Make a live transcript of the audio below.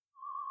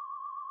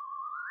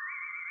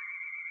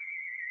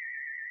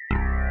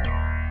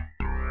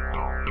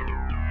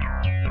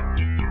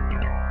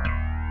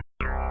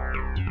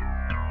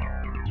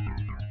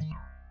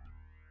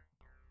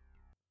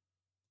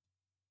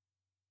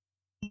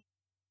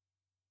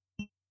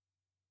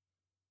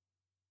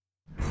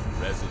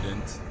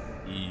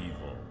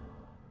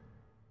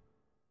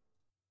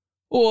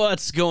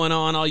What's going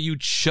on, all you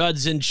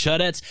chuds and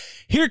chudettes?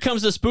 Here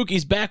comes the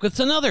Spookies back with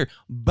another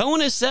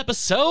bonus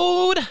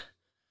episode.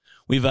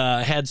 We've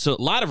had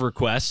a lot of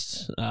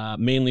requests,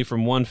 mainly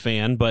from one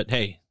fan, but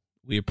hey,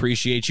 we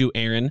appreciate you,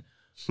 Aaron,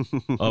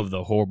 of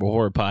the Horrible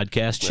Horror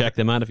Podcast. Check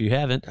them out if you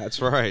haven't.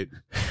 That's right.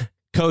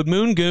 Code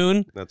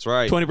MoonGoon. That's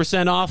right.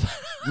 20% off.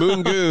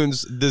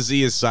 Moongoons, the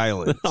Z is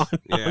silent. on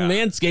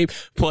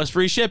Manscaped, plus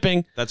free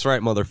shipping. That's right,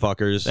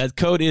 motherfuckers. That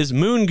code is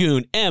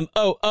MoonGoon,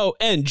 MoonGoon,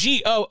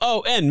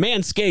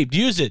 Manscaped.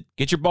 Use it.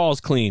 Get your balls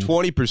clean.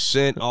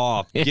 20%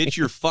 off. Get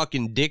your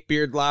fucking dick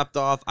beard lopped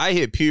off. I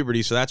hit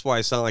puberty, so that's why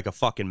I sound like a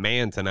fucking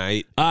man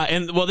tonight.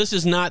 This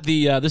is not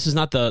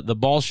the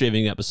ball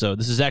shaving episode.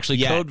 This is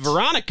actually Code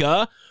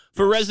Veronica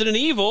for Resident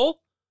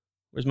Evil.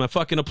 Where's my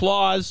fucking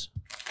applause?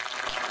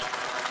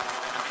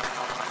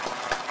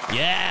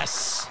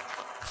 Yes!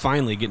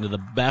 Finally getting to the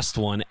best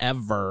one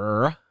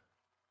ever.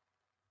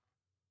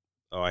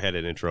 Oh, I had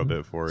an intro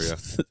bit for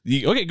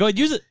you. Okay, go ahead,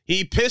 use it.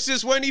 He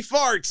pisses when he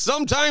farts.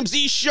 Sometimes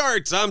he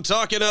sharts. I'm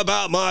talking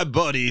about my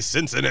buddy,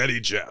 Cincinnati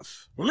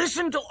Jeff.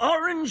 Listen to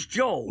Orange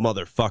Joe.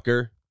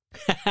 Motherfucker.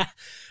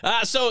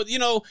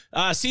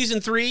 Season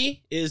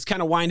 3 is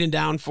kind of winding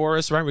down for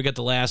us, right? We got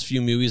the last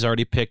few movies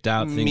already picked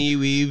out.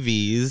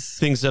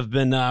 Things have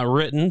been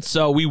written,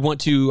 so we want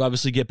to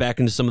obviously get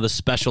back into some of the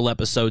special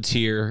episodes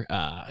here.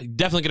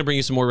 Definitely going to bring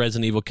you some more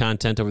Resident Evil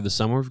content over the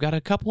summer. We've got a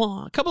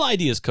couple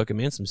ideas cooking,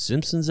 man. Some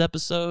Simpsons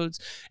episodes,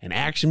 an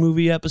action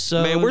movie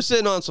episode. Man, we're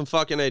sitting on some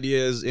fucking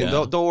ideas, and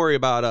don't worry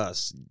about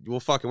us. We'll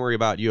fucking worry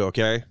about you,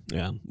 okay?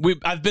 Yeah.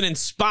 I've been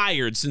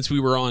inspired since we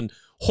were on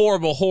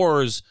Horrible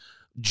Horrors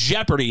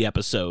Jeopardy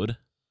episode.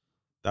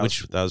 That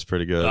was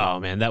pretty good. Oh,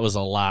 man, that was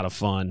a lot of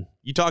fun.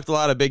 You talked a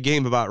lot of big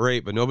game about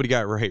rape, but nobody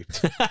got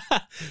raped.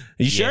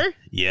 You sure?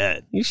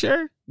 Yeah. You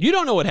sure? You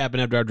don't know what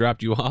happened after I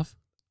dropped you off.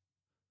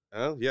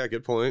 Oh, yeah,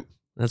 good point.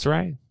 That's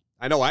right.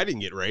 I know I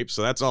didn't get raped,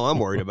 so that's all I'm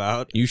worried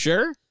about. You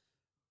sure?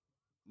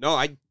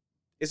 No,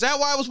 is that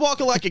why I was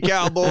walking like a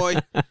cowboy?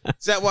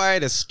 Is that why I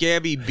had a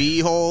scabby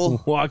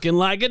beehole? Walking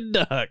like a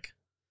duck.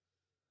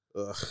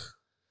 Ugh.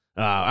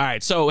 All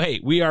right, so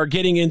hey, we are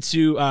getting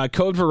into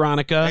Code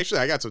Veronica. Actually,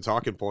 I got some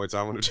talking points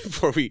I want to do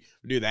before we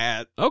do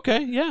that.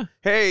 Okay, yeah.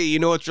 Hey, you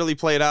know what's really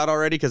played out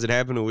already because it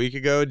happened a week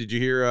ago? Did you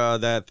hear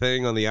that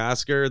thing on the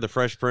Oscar, the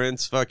Fresh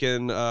Prince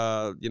fucking,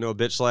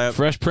 bitch slap?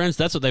 Fresh Prince,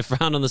 that's what they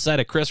found on the side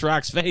of Chris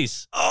Rock's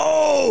face.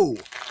 Oh!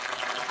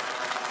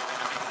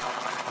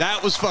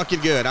 That was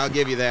fucking good. I'll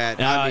give you that.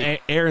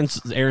 Aaron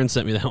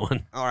sent me that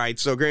one. All right,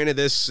 so granted,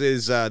 this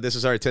is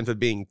our attempt at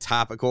being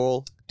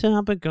topical.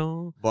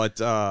 But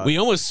we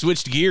almost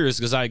switched gears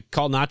because I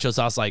called Nachos.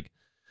 I was like,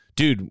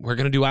 dude, we're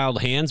gonna do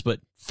Wild Hands,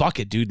 but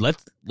fuck it, dude.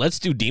 Let's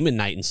do Demon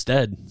Knight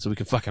instead, so we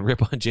can fucking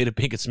rip on Jada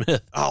Pinkett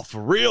Smith. Oh,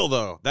 for real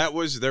though.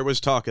 There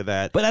was talk of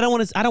that. But I don't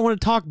want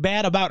to talk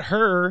bad about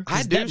her.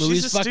 I do.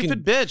 She's a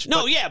stupid bitch.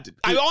 No, yeah,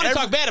 I want to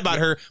talk bad about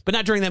her, but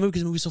not during that movie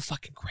because the movie's so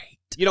fucking great.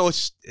 You know,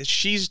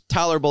 she's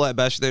tolerable at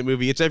best in that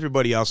movie. It's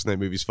everybody else in that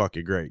movie's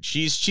fucking great.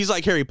 She's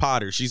like Harry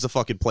Potter. She's a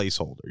fucking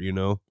placeholder, you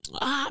know?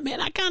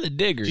 Man, I kind of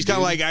dig her. She's kind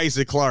of like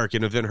Isaac Clarke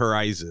in Event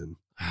Horizon.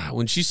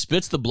 When she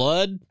spits the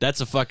blood, that's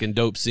a fucking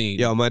dope scene.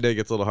 Yo, my day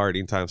gets a little hard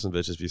anytime some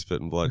bitches be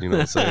spitting blood, you know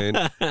what I'm saying?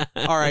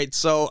 All right,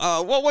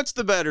 so what's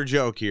the better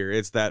joke here?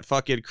 It's that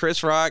fucking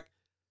Chris Rock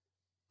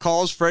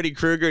calls Freddy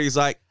Krueger. He's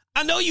like,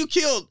 I know you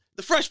killed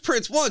the Fresh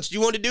Prince once. Do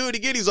you want to do it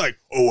again? He's like,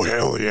 oh,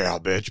 hell yeah,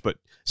 bitch. But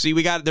see,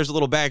 there's a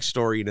little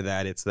backstory into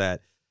that. It's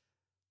that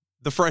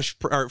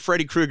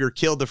Freddy Krueger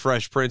killed the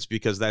Fresh Prince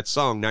because that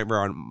song,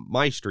 Nightmare on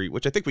My Street,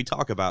 which I think we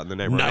talk about in the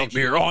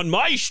Nightmare on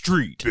My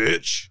Street,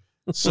 bitch.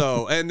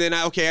 So, and then,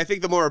 I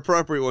think the more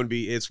appropriate one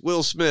it's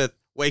Will Smith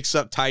wakes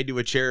up tied to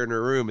a chair in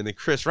her room, and then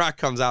Chris Rock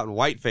comes out in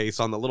whiteface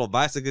on the little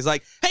bicycle. He's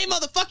like, hey,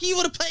 motherfucker, you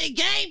want to play a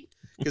game?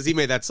 Because he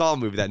made that Saw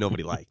movie that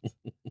nobody liked.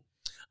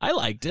 I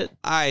liked it.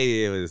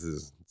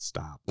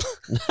 Stop.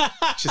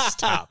 Just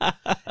stop.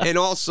 And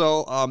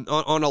also,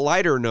 on a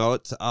lighter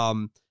note,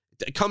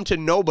 come to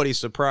nobody's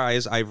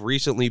surprise, I've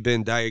recently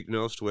been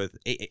diagnosed with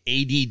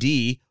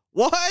ADD.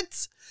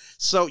 What?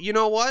 So, you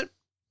know what? Is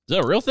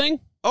that a real thing?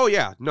 Oh,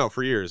 yeah. No,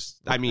 for years.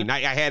 I mean, I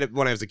had it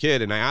when I was a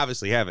kid, and I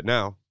obviously have it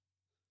now.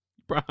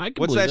 Bro,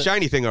 What's that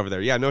shiny thing over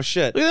there? Yeah, no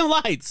shit. Look at them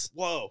lights.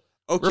 Whoa.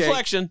 Okay.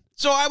 Reflection.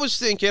 So I was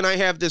thinking I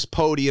have this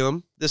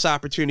podium, this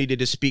opportunity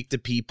to speak to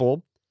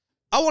people.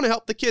 I want to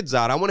help the kids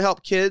out. I want to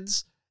help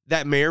kids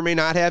that may or may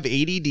not have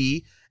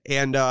ADD.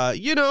 And, if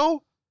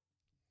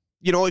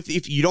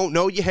you don't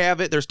know you have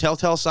it, there's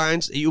telltale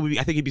signs. I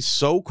think it'd be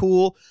so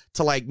cool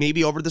to, like,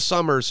 maybe over the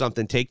summer or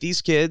something, take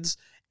these kids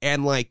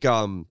and, like,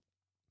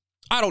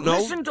 I don't know.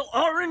 Listen to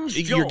Orange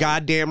Joe. You're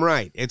goddamn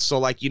right. It's so,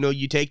 like,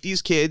 you take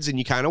these kids and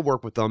you kind of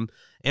work with them.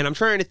 And I'm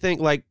trying to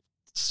think, like,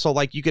 so,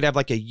 like, you could have,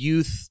 like, a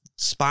youth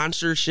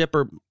sponsorship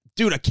or,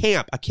 dude, a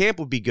camp. A camp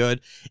would be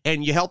good.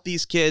 And you help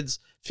these kids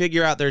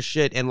figure out their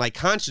shit and, like,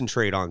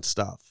 concentrate on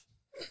stuff.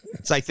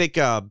 So I think,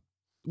 what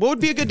would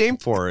be a good name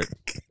for it?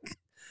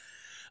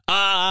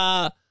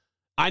 I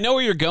I know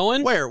where you're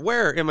going.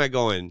 Where am I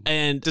going?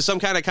 And to some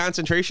kind of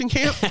concentration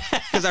camp?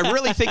 Because I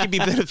really think it'd be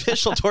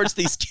beneficial towards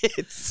these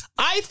kids.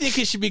 I think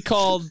it should be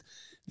called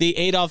the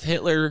Adolf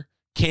Hitler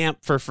Camp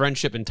for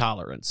Friendship and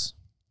Tolerance.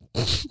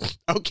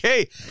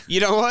 Okay.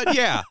 You know what?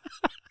 Yeah.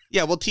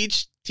 Yeah, we'll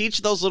teach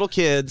those little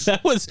kids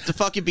to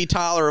fucking be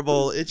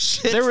tolerable.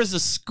 There was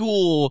a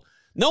school.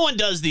 No one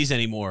does these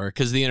anymore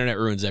because the internet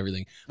ruins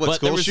everything. What,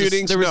 school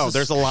shootings?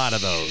 There's a lot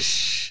of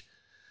those.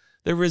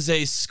 There was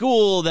a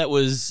school that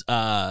was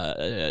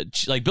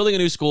like building a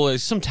new school in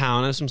some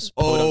town, some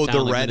the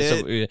town, like,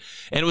 Reddit,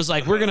 and it was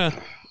like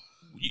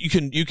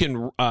you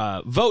can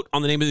vote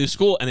on the name of the new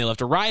school, and they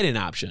left a write-in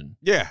option.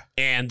 Yeah,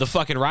 and the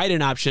fucking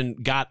write-in option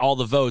got all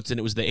the votes, and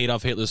it was the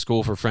Adolf Hitler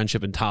School for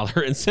Friendship and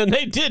Tolerance, and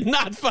they did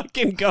not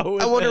fucking go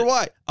with I wonder it.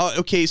 why.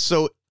 Okay,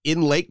 so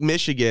in Lake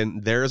Michigan,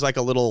 there's like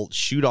a little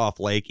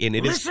shoot-off lake, and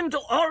Listen to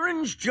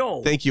Orange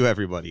Joe. Thank you,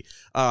 everybody.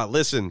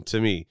 Listen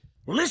to me.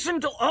 Listen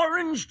to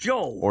Orange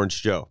Joe.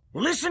 Orange Joe.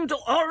 Listen to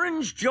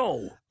Orange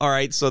Joe. All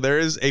right, so there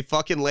is a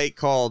fucking lake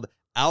called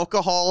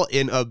Alcohol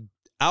and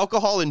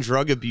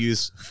Drug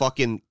Abuse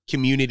fucking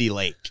Community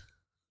Lake.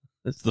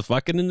 That's the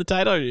fucking in the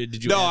title? Or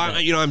did you? No,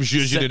 I'm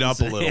zhuzhing it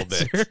up a little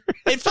bit.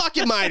 It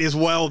fucking might as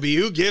well be.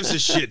 Who gives a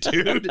shit,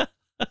 dude?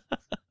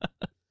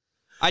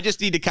 I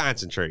just need to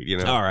concentrate, you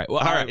know. All right. Well,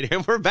 all right,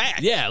 and we're back.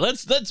 Yeah,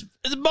 let's. It's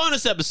a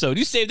bonus episode.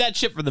 You saved that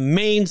shit for the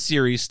main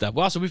series stuff.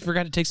 Well, also, we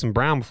forgot to take some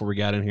brown before we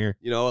got in here.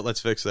 You know what? Let's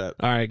fix that.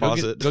 All right, go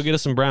get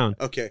us some brown.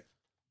 Okay.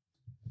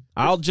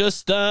 I'll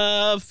just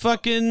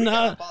fucking.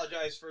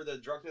 Apologize for the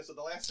drunkenness of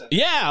the last episode.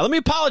 Yeah, let me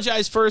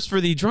apologize first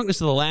for the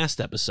drunkenness of the last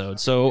episode.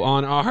 So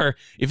on our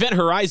Event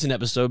Horizon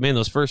episode, man,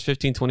 those first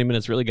 15, 20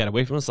 minutes really got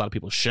away from us. A lot of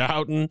people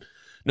shouting,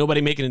 nobody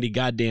making any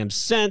goddamn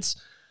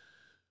sense.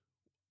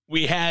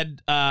 We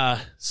had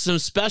some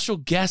special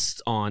guests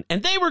on,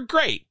 and they were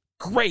great.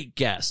 Great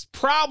guests.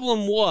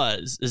 Problem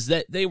is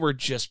that they were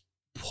just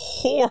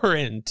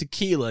pouring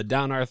tequila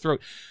down our throat.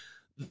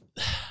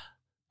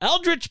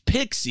 Eldritch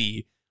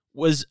Pixie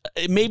was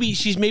maybe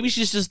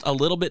she's just a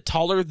little bit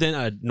taller than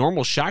a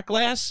normal shot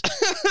glass,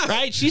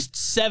 right? She's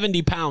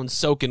 70 pounds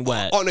soaking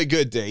wet on a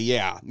good day.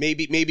 Yeah,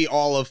 maybe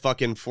all of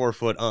fucking 4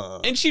 foot.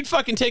 And she'd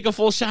fucking take a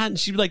full shot, and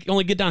she'd like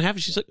only get down half.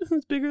 And she's like,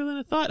 "It's bigger than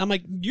I thought." I'm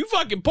like, "You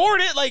fucking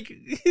poured it!" Like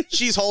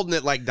she's holding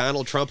it like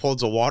Donald Trump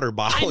holds a water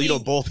bottle. I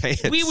mean, both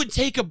hands. We would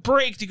take a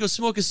break to go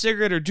smoke a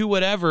cigarette or do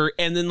whatever,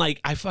 and then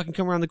like I fucking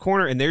come around the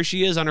corner, and there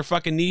she is on her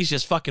fucking knees,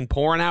 just fucking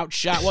pouring out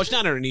shot. Well, she's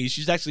not on her knees;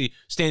 she's actually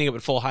standing up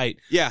at full height.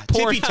 Yeah,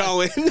 tippy toeing.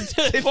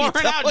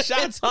 Pouring out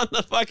shots on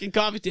the fucking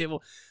coffee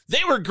table. They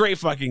were great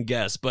fucking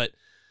guests, but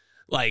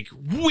like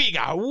we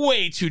got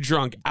way too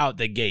drunk out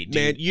the gate,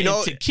 dude. Man,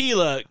 know,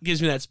 tequila gives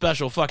me that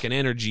special fucking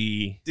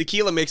energy.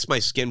 Tequila makes my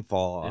skin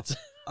fall off.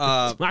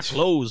 My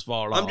clothes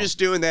fall off. I'm just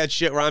doing that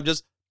shit where I'm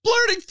just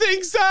blurting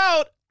things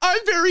out.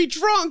 I'm very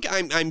drunk.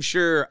 I'm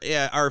sure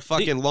our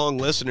fucking long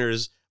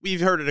listeners,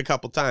 we've heard it a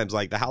couple times,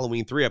 like the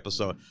Halloween 3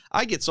 episode.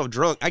 I get so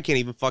drunk I can't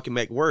even fucking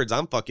make words.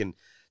 I'm fucking.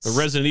 The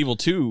Resident Evil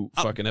 2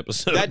 fucking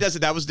episode.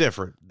 That was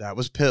different. That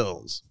was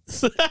pills.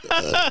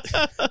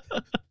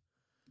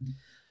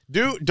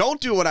 Don't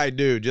do what I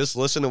do. Just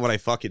listen to what I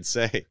fucking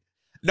say.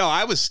 No,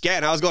 I was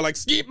scatting. I was going like,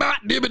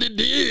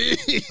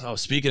 oh,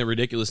 speaking of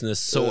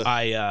ridiculousness, so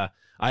I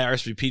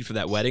RSVP'd for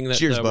that wedding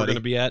that we're going to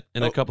be at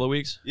in a couple of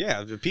weeks.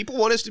 Yeah, people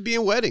want us to be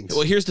in weddings.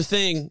 Well, here's the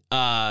thing.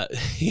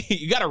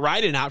 You got a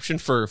write-in option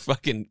for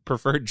fucking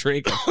preferred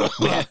drink.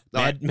 Mad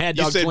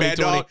Dog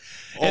 2020.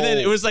 And then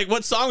it was like,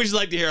 what song would you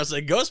like to hear? I was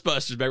like,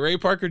 Ghostbusters by Ray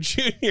Parker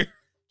Jr.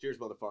 Cheers,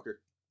 motherfucker.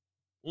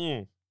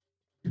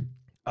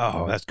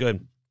 Oh, that's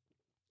good.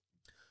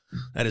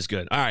 That is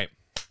good. All right.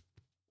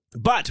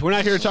 But we're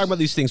not here to talk about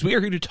these things. We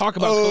are here to talk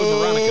about Code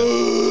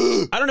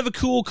Veronica. I don't have a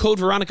cool Code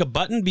Veronica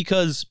button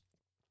because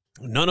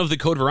none of the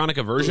Code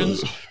Veronica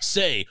versions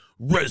say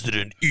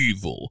Resident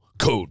Evil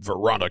Code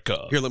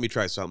Veronica. Here, let me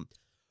try something.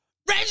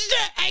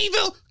 Resident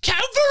Evil Code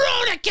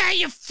Veronica,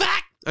 you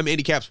fuck! I'm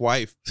Andy Cap's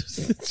wife.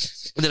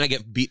 And then I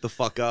get beat the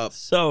fuck up.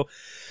 So,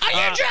 are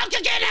you drunk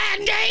again,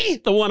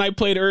 Andy? The one I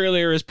played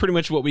earlier is pretty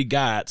much what we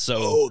got.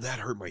 So, that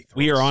hurt my throat.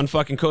 We are on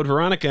fucking Code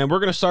Veronica, and we're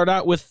going to start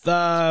out with,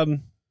 I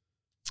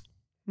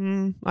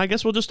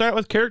guess we'll just start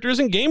with characters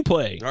and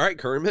gameplay. All right,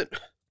 Kermit.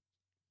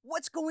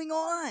 What's going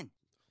on?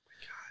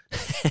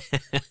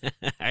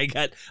 I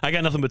got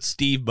nothing but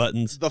Steve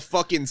buttons. The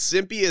fucking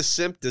simpiest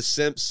simp to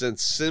simp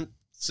since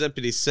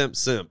simpity simp.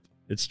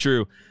 It's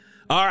true.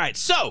 All right,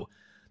 so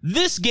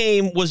this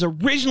game was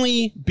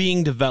originally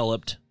being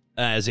developed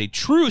as a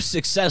true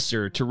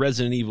successor to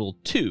Resident Evil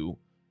 2,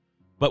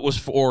 but was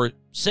for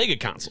Sega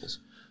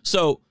consoles.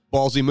 So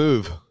ballsy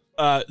move.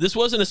 This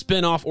wasn't a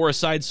spin-off or a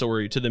side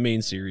story to the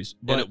main series,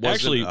 but and it wasn't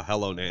actually a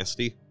Hello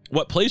Nasty.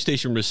 What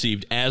PlayStation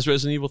received as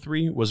Resident Evil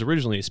 3 was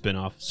originally a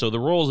spin-off, so the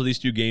roles of these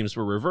two games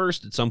were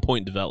reversed at some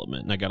point in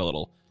development, and I got a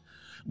little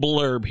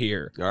blurb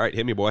here. All right,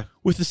 hit me, boy.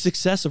 With the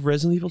success of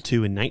Resident Evil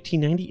 2 in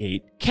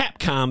 1998,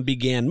 Capcom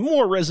began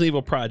more Resident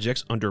Evil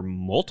projects under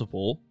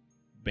across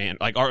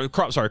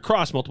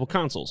multiple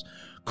consoles.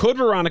 Code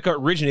Veronica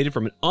originated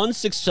from an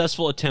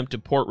unsuccessful attempt to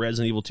port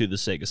Resident Evil 2 to the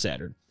Sega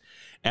Saturn.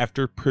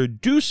 after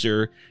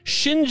producer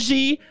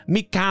Shinji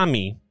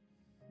Mikami.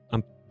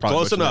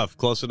 Close enough.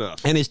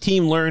 And his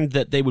team learned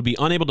that they would be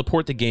unable to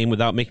port the game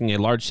without making a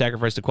large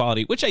sacrifice to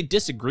quality, which I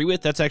disagree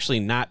with. That's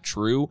actually not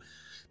true.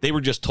 They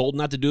were just told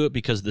not to do it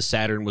because the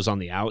Saturn was on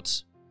the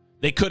outs.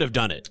 They could have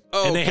done it.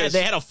 Oh, and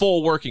they had a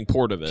full working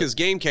port of it. Because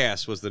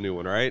Gamecast was the new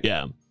one, right?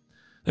 Yeah.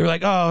 They were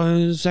like,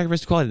 oh, sacrifice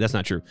to quality. That's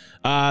not true.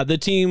 The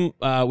team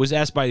was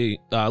asked by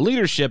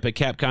leadership at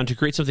Capcom to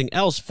create something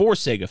else for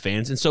Sega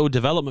fans, and so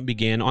development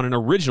began on an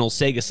original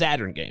Sega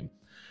Saturn game.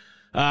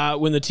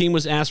 When the team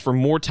was asked for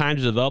more time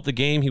to develop the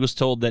game, he was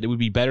told that it would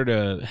be better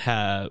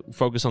to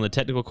focus on the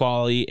technical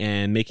quality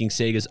and making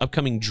Sega's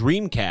upcoming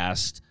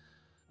Dreamcast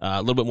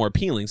a little bit more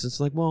appealing. So it's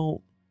like,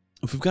 well,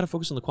 if we've got to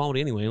focus on the quality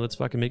anyway, let's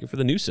fucking make it for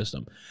the new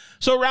system.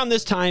 So around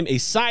this time, a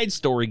side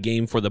story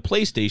game for the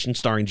PlayStation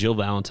starring Jill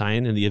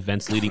Valentine and the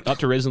events leading up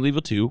to Resident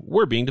Evil 2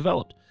 were being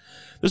developed.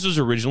 This was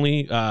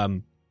originally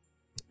going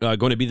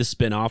to be the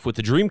spin-off with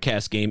the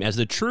Dreamcast game as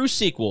the true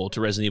sequel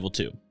to Resident Evil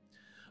 2.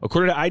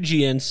 According to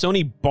IGN,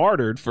 Sony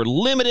bartered for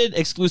limited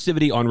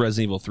exclusivity on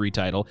Resident Evil 3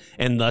 title,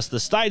 and thus the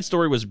side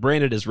story was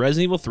branded as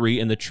Resident Evil 3,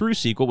 and the true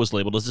sequel was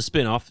labeled as a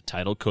spin-off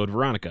titled Code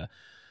Veronica.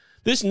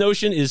 This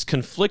notion is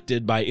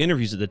conflicted by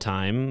interviews at the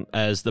time,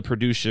 as the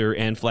producer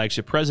and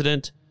flagship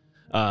president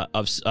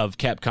of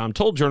Capcom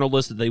told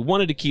journalists that they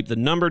wanted to keep the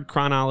numbered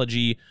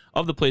chronology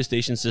of the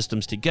PlayStation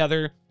systems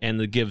together and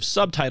to give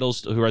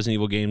subtitles to Resident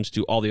Evil games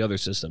to all the other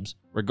systems.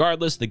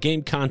 Regardless, the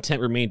game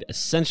content remained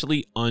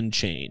essentially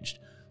unchanged.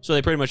 So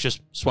they pretty much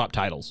just swap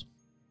titles.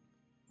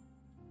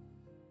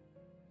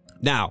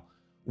 Now,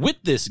 with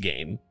this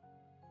game,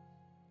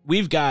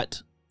 we've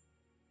got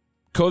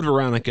Code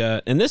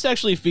Veronica, and this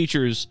actually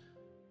features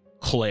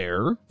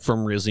Claire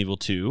from Resident Evil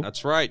 2.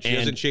 That's right. She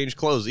hasn't changed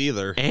clothes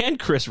either. And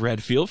Chris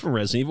Redfield from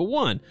Resident Evil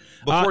 1.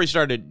 Before he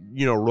started,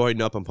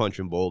 roiding up and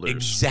punching boulders.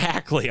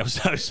 Exactly. I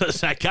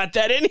got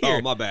that in here.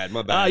 Oh, my bad.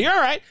 You're all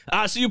right.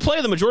 So you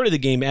play the majority of the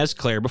game as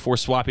Claire before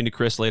swapping to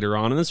Chris later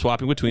on, and then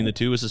swapping between the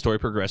two as the story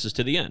progresses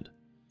to the end.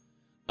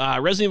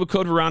 Resident Evil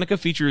Code Veronica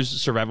features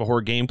survival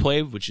horror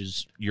gameplay, which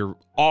is you're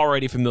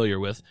already familiar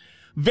with.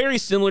 Very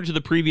similar to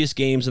the previous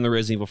games in the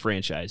Resident Evil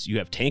franchise. You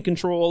have tank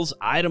controls,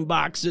 item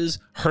boxes,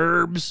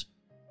 herbs,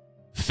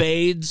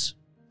 fades.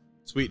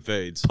 Sweet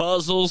fades.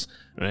 Puzzles,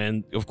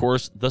 and, of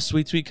course, the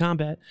sweet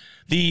combat.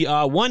 The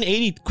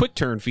 180 quick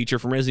turn feature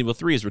from Resident Evil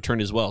 3 has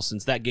returned as well.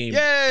 Since that game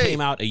came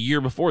out a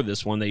year before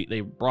this one,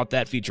 they brought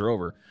that feature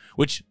over,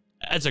 which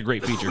that's a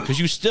great feature because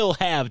you still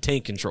have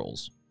tank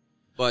controls.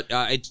 But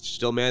it's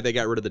still mad they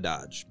got rid of the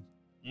dodge.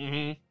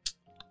 Mm-hmm.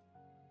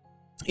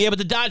 Yeah, but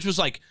the dodge was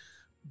like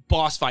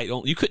boss fight.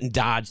 You couldn't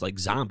dodge like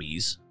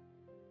zombies.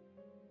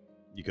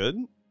 You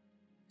couldn't?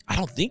 I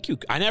don't think you.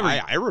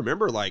 I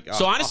remember like.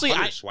 So honestly,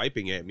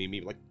 swiping at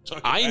me like.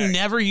 I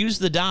never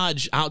used the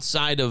dodge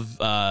outside of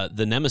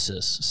the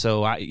Nemesis.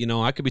 So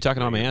I could be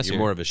talking about my ass. You're here.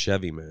 more of a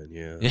Chevy man,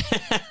 yeah.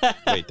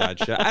 Wait,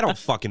 Dodge. I don't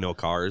fucking know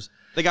cars.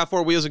 They got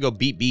four wheels that go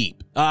beep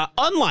beep.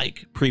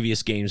 Unlike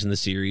previous games in the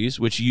series,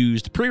 which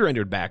used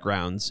pre-rendered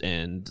backgrounds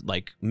and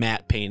like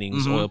matte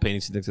paintings, oil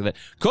paintings, and things like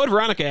that, Code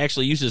Veronica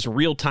actually uses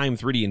real-time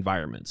 3D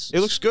environments.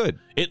 It looks good.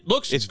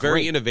 It's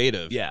very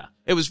innovative. Yeah.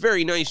 It was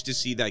very nice to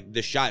see that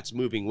the shots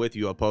moving with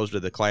you opposed to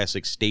the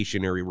classic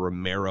stationary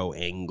Romero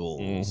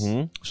angles.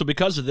 Mm-hmm. So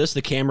because of this,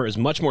 the camera is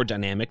much more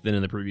dynamic than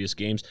in the previous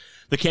games.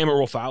 The camera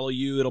will follow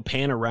you. It'll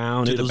pan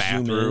around. It'll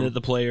zoom in at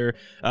the player.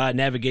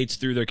 Navigates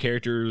through their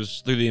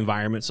characters, through the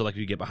environment. So like if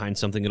you get behind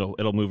something,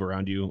 it'll move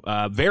around you.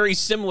 Very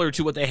similar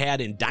to what they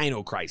had in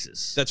Dino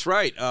Crisis. That's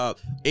right.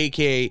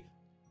 A.K.A.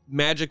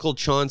 Magical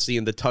Chauncey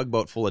and the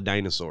tugboat full of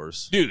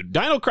dinosaurs. Dude,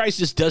 Dino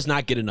Crisis does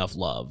not get enough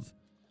love.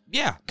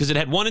 Yeah. Because it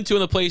had 1 and 2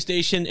 on the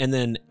PlayStation, and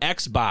then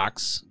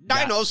Xbox.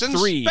 Dinos in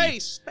 3,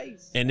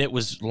 space. And it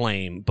was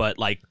lame, but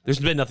like, there's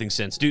been nothing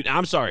since. Dude,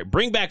 I'm sorry.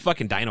 Bring back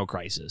fucking Dino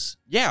Crisis.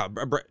 Yeah,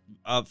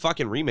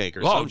 fucking remake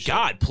or something. Oh,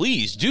 God,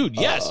 please, dude,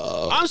 yes.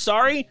 I'm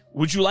sorry.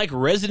 Would you like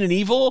Resident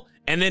Evil,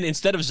 and then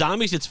instead of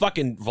zombies, it's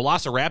fucking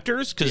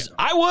Velociraptors? Because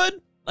I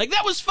would. Like,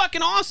 that was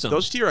fucking awesome.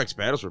 Those T-Rex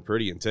battles were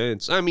pretty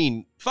intense. I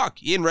mean,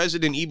 fuck, in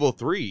Resident Evil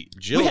 3,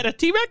 Jill... We had a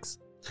T-Rex?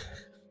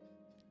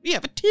 We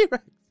have a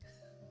T-Rex.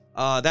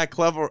 That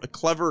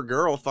clever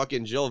girl,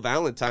 fucking Jill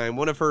Valentine,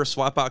 one of her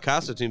swap-out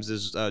costumes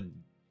is,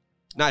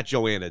 not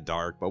Joanna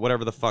Dark, but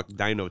whatever the fuck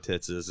Dino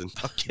Tits is. And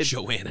fucking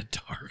Joanna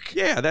Dark.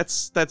 Yeah,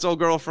 that's old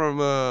girl from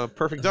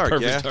Perfect Dark,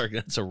 Perfect Dark,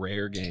 that's a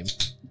rare game.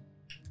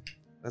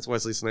 That's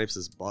Wesley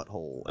Snipes'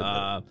 butthole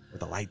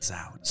with the lights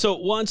out. So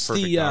once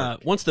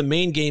the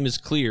main game is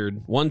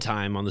cleared one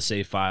time on the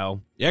save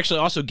file, you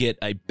actually also get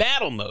a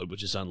battle mode,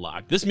 which is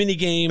unlocked. This mini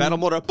game, battle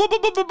mode,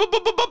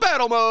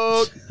 battle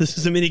mode. This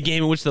is a mini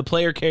game in which the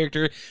player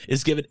character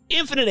is given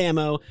infinite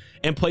ammo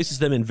and places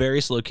them in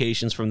various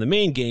locations from the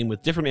main game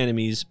with different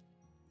enemies.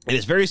 It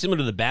is very similar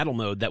to the battle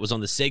mode that was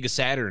on the Sega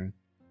Saturn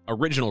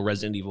original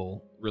Resident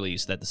Evil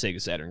release that the Sega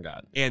Saturn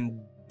got,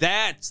 and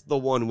that's the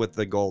one with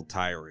the gold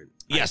tyrant.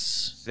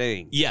 Yes.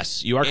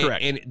 Yes, you are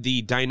correct. And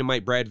the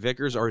Dynamite Brad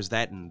Vickers, or is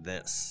that in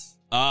this?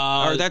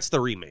 Or that's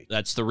the remake?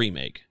 That's the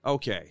remake.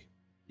 Okay.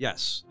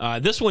 Yes.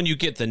 This one, you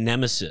get the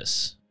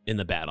Nemesis in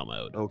the battle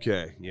mode.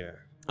 Okay, yeah.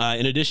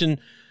 In addition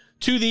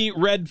to the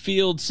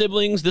Redfield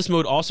siblings, this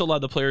mode also allowed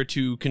the player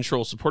to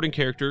control supporting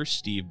character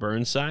Steve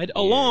Burnside,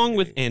 along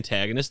with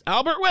antagonist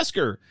Albert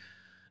Wesker.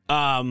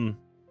 Albert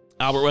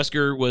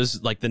Wesker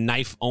was like the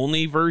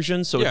knife-only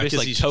version, so it's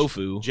basically like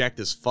Tofu. Jacked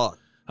as fuck.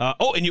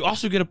 And you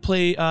also get to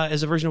play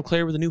as a version of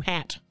Claire with a new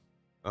hat.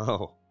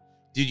 Oh.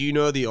 Did you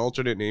know the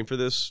alternate name for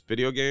this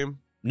video game?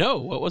 No,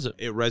 what was it?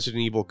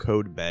 Resident Evil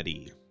Code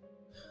Betty.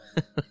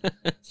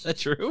 Is that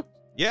true?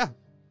 Yeah.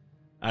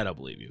 I don't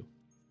believe you.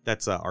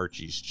 That's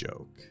Archie's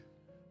joke.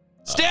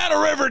 Stay out of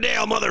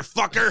Riverdale,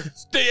 motherfucker!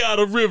 Stay out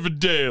of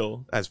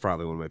Riverdale. That's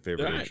probably one of my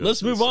favorite. All right,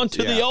 let's move on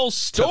to the old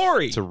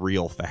story. To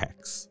real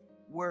facts.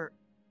 We're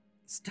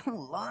still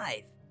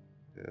alive.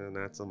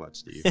 Not so much,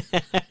 Steve.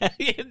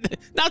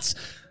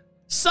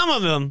 Some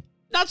of them.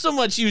 Not so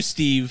much you,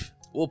 Steve.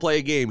 We'll play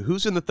a game.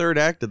 Who's in the third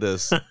act of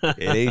this? It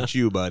ain't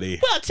you, buddy.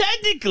 Well,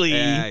 technically.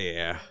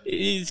 Yeah.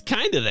 He's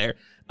kind of there.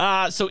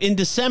 So in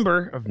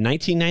December of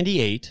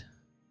 1998...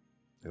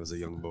 I was a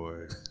young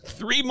boy.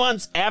 3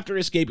 months after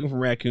escaping from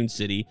Raccoon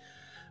City,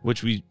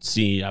 which we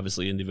see,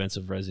 obviously, in the events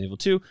of Resident Evil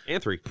 2.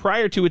 And 3.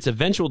 Prior to its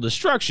eventual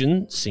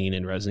destruction, seen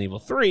in Resident Evil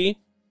 3,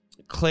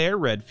 Claire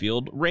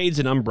Redfield raids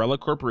an Umbrella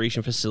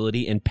Corporation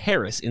facility in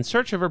Paris in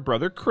search of her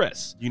brother,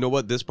 Chris. You know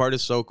what? This part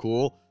is so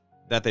cool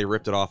that they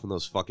ripped it off in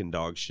those fucking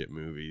dog shit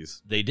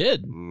movies. They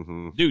did.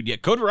 Mm-hmm. Dude, yeah,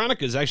 Code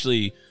Veronica is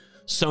actually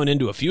sewn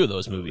into a few of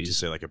those movies. Just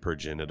say like a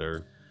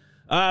progenitor.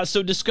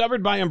 So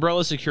discovered by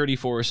Umbrella security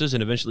forces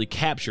and eventually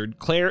captured,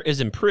 Claire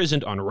is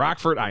imprisoned on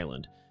Rockford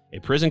Island, a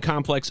prison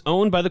complex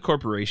owned by the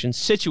corporation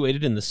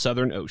situated in the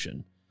Southern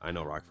Ocean. I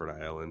know Rockford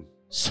Island.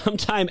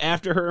 Sometime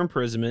after her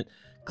imprisonment,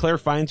 Claire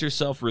finds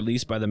herself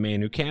released by the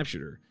man who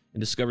captured her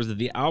and discovers that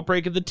the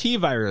outbreak of the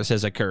T-virus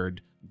has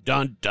occurred.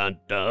 Dun, dun,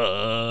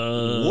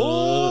 dun.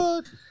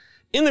 What?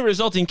 In the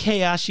resulting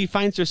chaos, she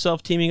finds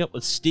herself teaming up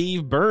with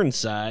Steve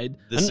Burnside.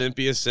 The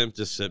simpiest simp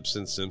to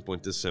Simpson simp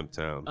went to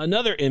Simptown.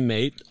 Another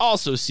inmate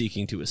also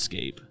seeking to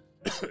escape.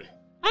 I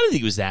didn't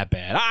think it was that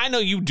bad. I know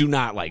you do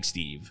not like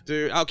Steve.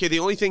 Dude, okay, the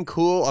only thing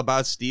cool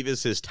about Steve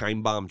is his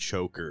time bomb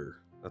choker.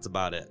 That's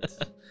about it.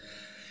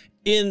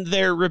 In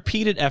their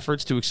repeated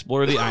efforts to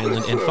explore the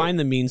island and find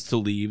the means to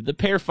leave, the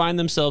pair find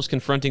themselves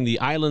confronting the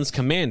island's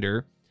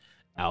commander,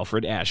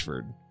 Alfred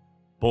Ashford.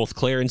 Both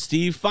Claire and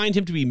Steve find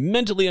him to be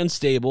mentally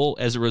unstable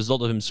as a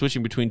result of him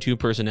switching between two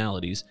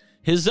personalities,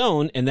 his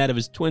own and that of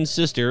his twin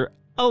sister,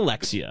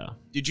 Alexia.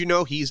 Did you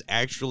know he's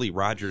actually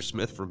Roger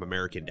Smith from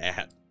American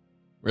Dad?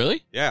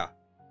 Really? Yeah.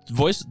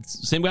 Voice,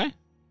 same guy?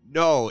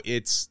 No,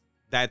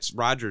 that's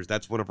Rogers.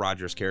 That's one of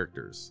Rogers'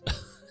 characters.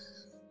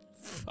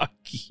 Fuck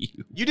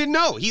you. You didn't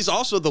know. He's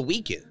also The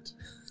Weeknd.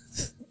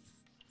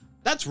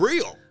 That's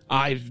real.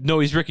 I know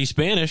he's Ricky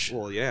Spanish.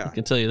 Well, yeah. I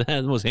can tell you that.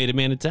 The most hated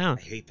man in town.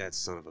 I hate that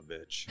son of a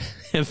bitch.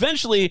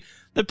 Eventually,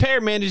 the pair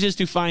manages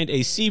to find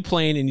a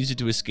seaplane and use it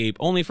to escape,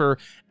 only for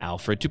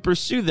Alfred to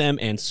pursue them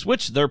and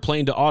switch their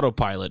plane to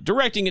autopilot,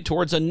 directing it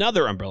towards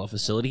another Umbrella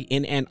facility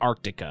in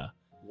Antarctica.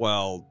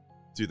 Well,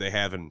 do they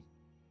have an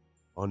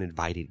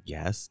uninvited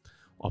guest?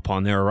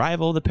 Upon their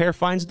arrival, the pair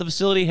finds that the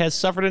facility has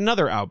suffered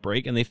another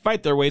outbreak, and they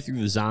fight their way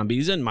through the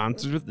zombies and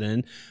monsters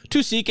within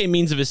to seek a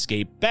means of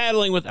escape,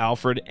 battling with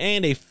Alfred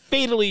and they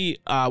fatally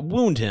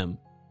wound him.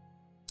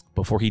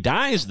 Before he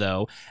dies,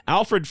 though,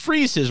 Alfred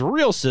frees his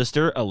real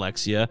sister,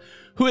 Alexia,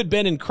 who had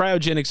been in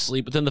cryogenic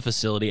sleep within the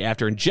facility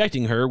after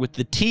injecting her with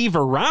the T.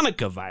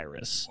 Veronica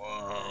virus.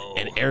 Whoa.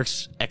 An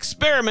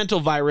experimental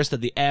virus that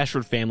the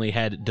Ashford family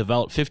had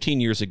developed 15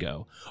 years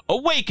ago.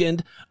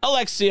 Awakened,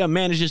 Alexia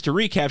manages to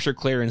recapture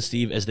Claire and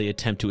Steve as they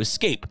attempt to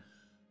escape.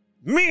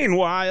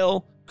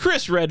 Meanwhile,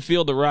 Chris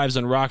Redfield arrives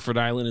on Rockford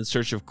Island in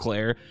search of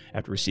Claire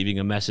after receiving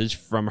a message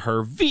from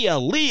her via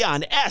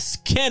Leon S.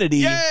 Kennedy.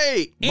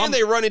 Yay! And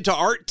they run into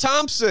Art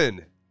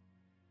Thompson.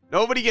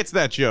 Nobody gets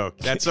that joke.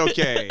 That's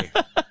okay.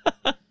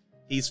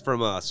 He's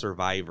from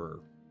Survivor.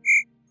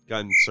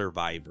 Gun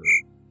Survivor.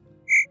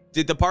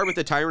 Did the part with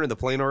the tyrant and the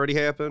plane already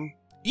happen?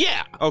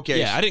 Yeah. Okay.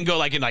 Yeah, I didn't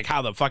go in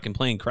how the fucking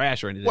plane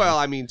crashed or anything. Well,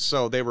 I mean,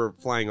 so they were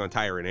flying on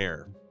Tyrant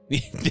Air.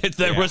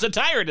 There was a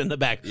tyrant in the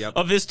back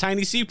of this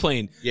tiny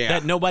seaplane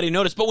that nobody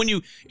noticed. But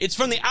it's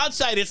from the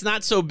outside, it's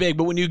not so big.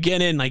 But when you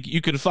get in,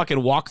 you could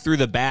fucking walk through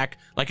the back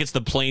like it's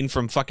the plane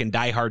from fucking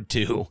Die Hard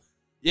 2.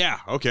 Yeah.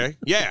 Okay.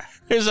 Yeah.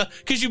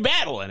 Because you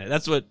battle in it.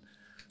 That's what,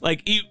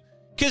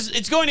 because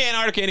it's going to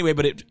Antarctica anyway,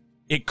 but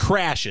it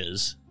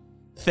crashes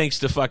thanks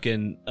to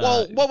fucking.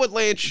 Well, what would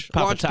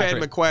Launchpad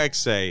Tyrant. McQuack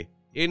say?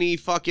 Any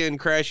fucking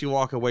crash you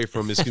walk away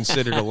from is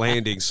considered a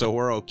landing, so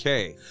we're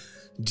okay.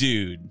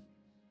 Dude.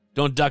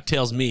 Don't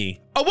DuckTales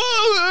me. Oh,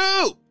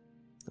 whoa!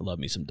 I love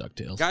me some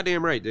DuckTales.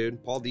 Goddamn right,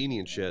 dude. Paul Dini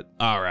and shit.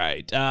 All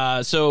right.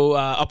 So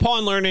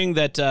upon learning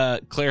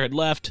that Claire had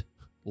left,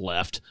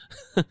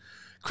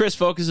 Chris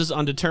focuses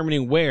on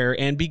determining where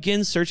and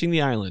begins searching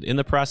the island. In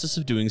the process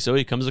of doing so,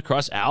 he comes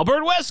across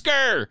Albert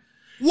Wesker,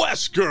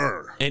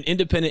 Wesker! an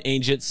independent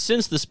agent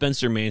since the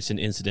Spencer Manson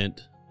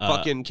incident.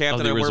 fucking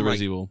Captain, I wear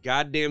my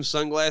goddamn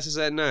sunglasses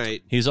at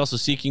night. He's also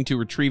seeking to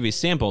retrieve a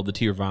sample of the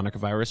T. Veronica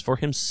virus for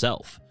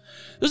himself.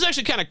 This is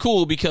actually kind of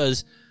cool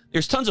because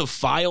there's tons of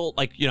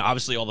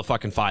obviously all the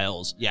fucking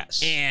files.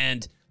 Yes.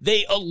 And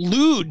they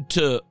allude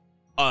to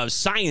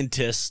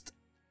scientists.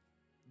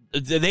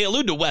 They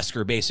allude to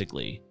Wesker,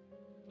 basically.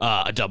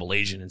 A double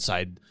agent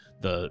inside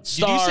the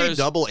stars. Did you say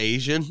double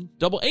Asian?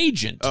 Double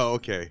agent. Oh,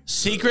 okay.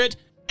 Secret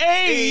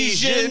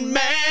Asian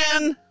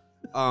man.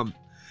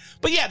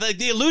 But yeah,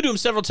 they allude to him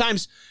several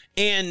times,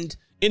 and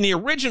in the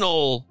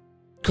original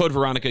Code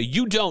Veronica,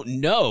 you don't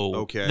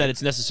know that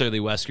it's necessarily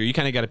Wesker. You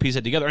kind of got to piece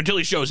it together until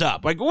he shows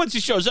up. Like, once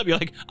he shows up, you're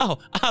like, oh,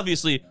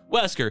 obviously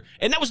Wesker.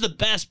 And that was the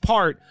best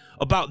part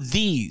about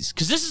these,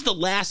 because this is the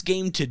last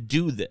game to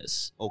do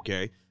this.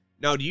 Okay.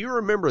 Now, do you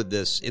remember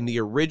this? In the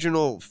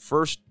original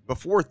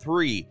before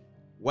 3,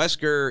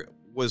 Wesker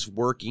was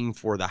working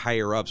for the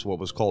higher-ups, what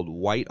was called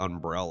White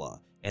Umbrella.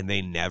 And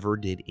they never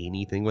did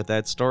anything with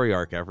that story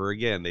arc ever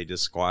again. They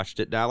just squashed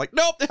it down. Like,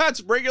 nope,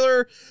 that's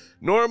regular,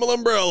 normal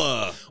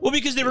Umbrella. Well,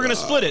 because they were going to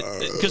split it.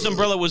 Because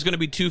Umbrella was going to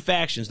be 2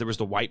 factions. There was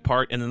the white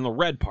part and then the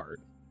red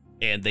part.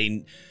 And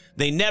they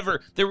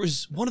never... There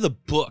was one of the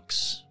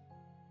books...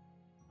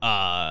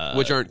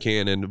 which aren't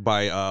canon,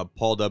 by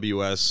Paul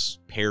W.S.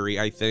 Perry,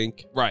 I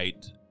think. Right.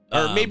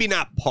 Or maybe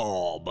not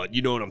Paul, but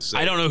you know what I'm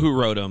saying. I don't know who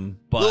wrote them,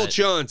 but... Little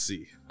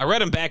Chauncey. I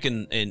read them back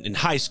in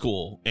high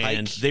school,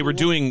 and they were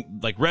doing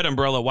like Red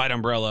Umbrella, White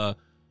Umbrella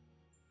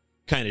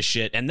kind of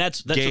shit, and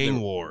that's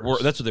Gang Wars.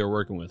 That's what they were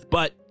working with.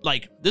 But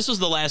like, this was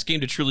the last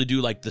game to truly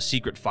do like the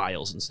secret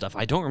files and stuff.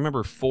 I don't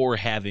remember 4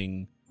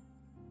 having.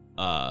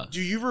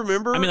 Do you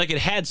remember? I mean, like it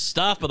had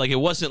stuff, but like it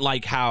wasn't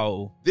like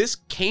how this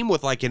came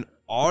with like an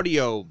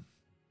audio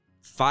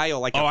file.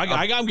 Like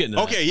I'm getting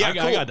that. Okay, yeah, I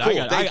got that.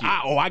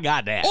 I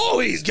got that. Oh,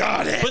 he's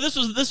got it. But this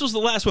was the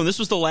last one. This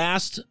was the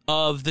last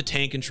of the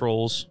tank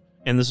controls.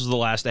 And this was the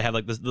last they had,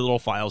 like, the little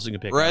files you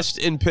can pick Rest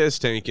up. in piss,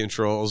 tank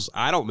controls.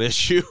 I don't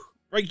miss you.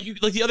 Like,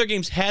 the other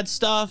games had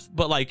stuff,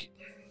 but, like,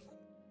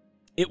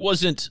 it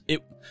wasn't...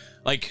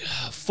 Like,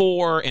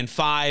 4 and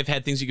 5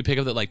 had things you could pick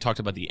up that, like, talked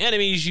about the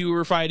enemies you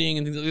were fighting,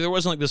 and there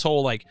wasn't, like, this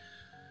whole, like,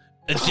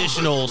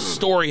 additional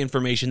story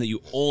information that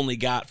you only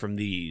got from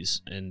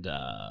these. And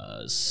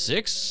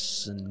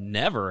 6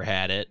 never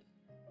had it.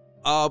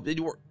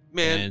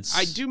 Man,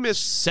 I do miss...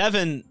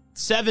 7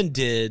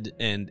 did,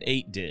 and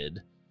 8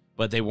 did.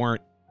 But they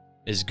weren't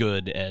as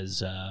good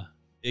as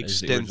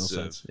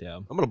extensive. Yeah,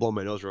 I'm gonna blow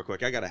my nose real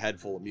quick. I got a head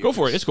full of music. Go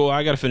for it. It's cool.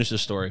 I got to finish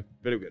this story.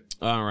 Very good.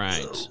 All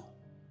right.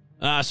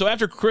 So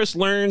after Chris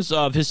learns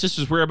of his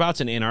sister's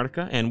whereabouts in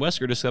Antarctica, and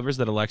Wesker discovers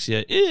that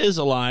Alexia is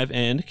alive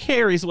and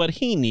carries what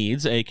he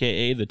needs,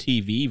 aka the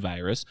TV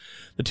virus,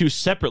 the two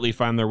separately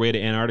find their way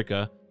to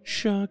Antarctica.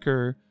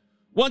 Shocker.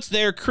 Once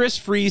there, Chris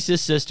frees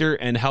his sister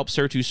and helps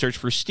her to search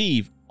for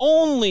Steve,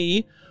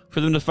 only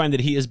for them to find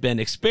that he has been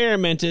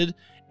experimented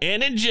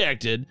and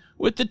injected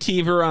with the T.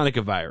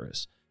 Veronica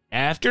virus.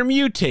 After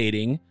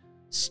mutating,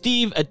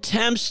 Steve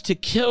attempts to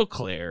kill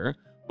Claire,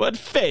 but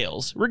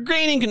fails,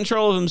 regaining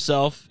control of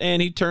himself, and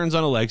he turns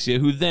on Alexia,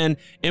 who then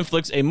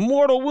inflicts a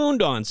mortal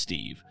wound on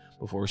Steve.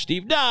 Before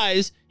Steve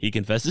dies, he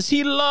confesses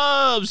he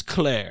loves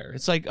Claire.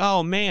 It's like,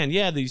 oh man,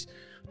 yeah, these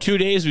 2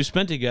 days we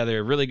spent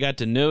together really got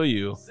to know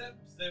you.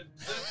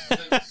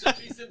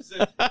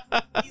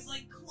 He's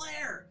like,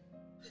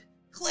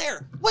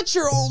 Claire, what's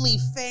your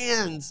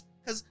OnlyFans?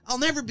 Because I'll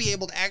never be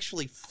able to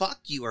actually fuck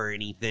you or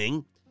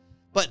anything.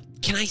 But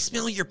can I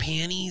smell your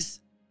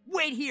panties?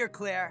 Wait here,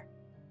 Claire.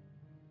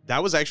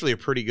 That was actually a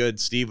pretty good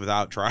Steve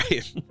without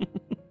trying.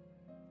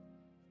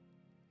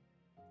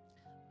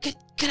 Could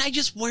I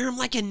just wear him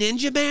like a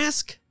ninja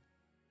mask?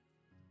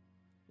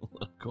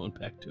 Going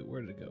back to it.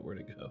 Where'd it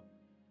go?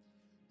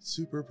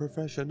 Super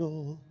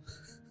professional.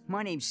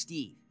 My name's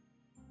Steve.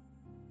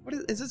 What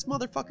is this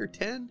motherfucker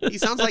 10? He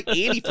sounds like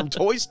Andy from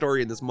Toy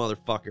Story in this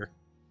motherfucker.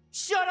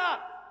 Shut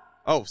up!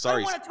 Oh,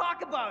 sorry. I don't want to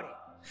talk about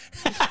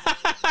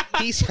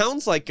it. He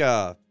sounds like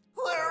That's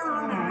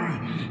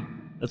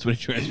when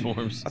he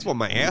transforms. That's what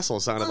my asshole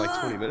sounded like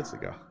 20 minutes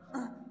ago.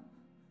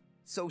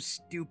 So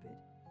stupid.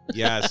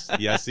 Yes,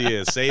 he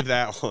is. Save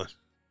that one.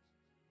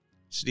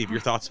 Steve,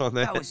 your thoughts on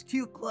that? That was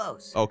too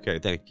close. Okay,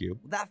 thank you.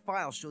 Well, that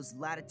file shows the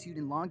latitude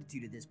and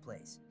longitude of this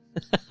place.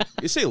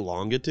 You say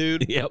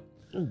longitude? Yep.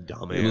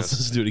 Dumbass.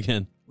 Let's do it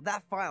again. Well,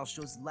 that file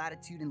shows the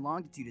latitude and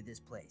longitude of this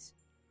place.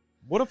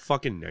 What a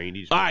fucking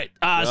 90s. All right,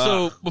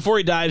 so before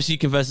he dives, he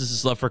confesses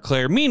his love for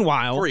Claire.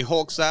 Meanwhile, before he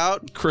hulks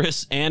out,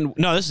 Chris and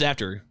this is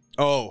after.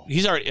 Oh,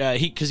 he's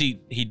already because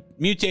he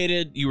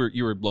mutated. You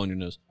were blowing your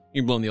nose.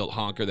 You're blowing the old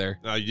honker there.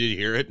 Oh, you did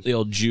hear it? The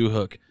old Jew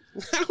hook.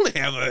 I don't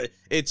have a.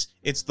 It's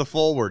the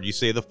full word. You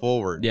say the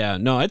full word. Yeah,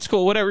 no, it's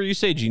cool. Whatever you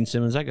say, Gene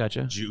Simmons. I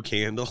gotcha. Jew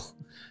candle.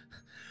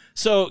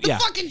 So the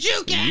fucking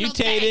Jew candle.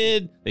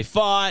 Mutated. They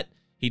fought.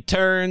 He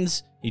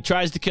turns. He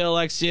tries to kill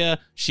Alexia.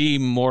 She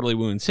mortally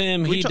wounds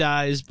him. He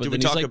dies. But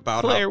then he's like,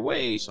 Claire,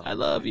 wait. I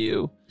love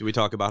you. Do we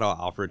talk about how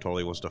Alfred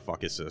totally wants to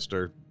fuck his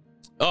sister?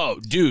 Oh,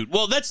 dude.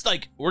 Well, that's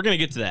like we're gonna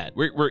get to that.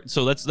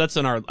 So that's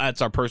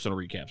our personal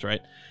recaps,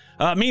 right?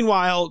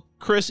 Meanwhile,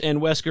 Chris and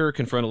Wesker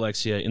confront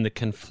Alexia in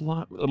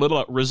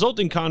the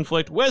resulting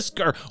conflict.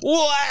 Wesker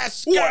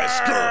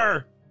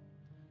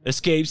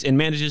escapes and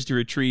manages to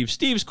retrieve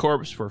Steve's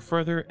corpse for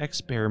further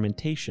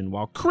experimentation,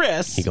 while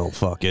Chris He gonna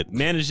fuck it.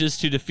 manages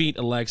to defeat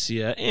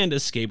Alexia and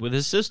escape with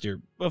his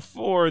sister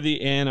before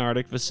the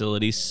Antarctic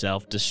facility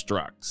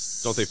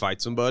self-destructs. Don't they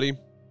fight somebody?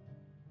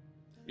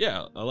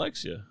 Yeah,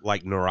 Alexia.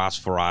 Like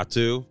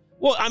Nosferatu?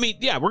 Well, I mean,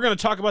 yeah, we're going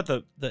to talk about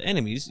the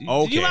enemies. Do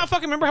Okay. you not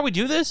fucking remember how we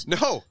do this?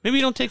 No. Maybe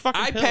you don't take fucking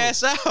I pills.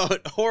 pass out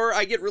or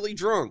I get really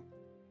drunk.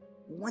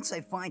 Once I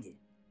find it,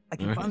 I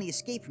can Alright. finally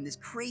escape from this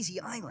crazy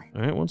island.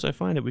 All right, once I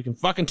find it, we can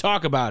fucking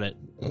talk about it.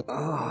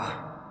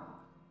 Oh,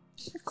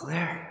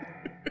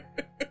 Claire.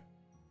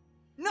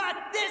 Not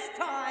this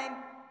time!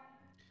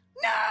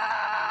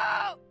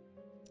 No!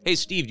 Hey,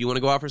 Steve, do you want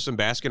to go out for some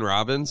Baskin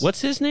Robbins?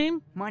 What's his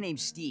name? My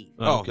name's Steve.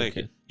 Oh, okay, thank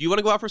you. okay. Do you want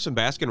to go out for some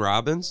Baskin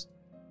Robbins?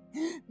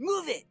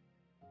 Move it!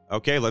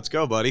 Okay, let's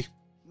go, buddy.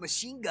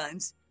 Machine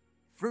guns?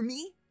 For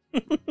me?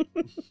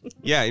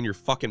 Yeah, in your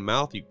fucking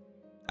mouth.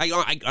 I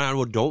don't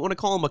want to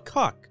call him a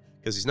cuck,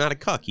 because he's not a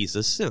cuck. He's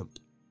a simp.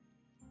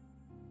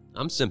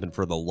 I'm simping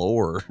for the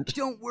Lord.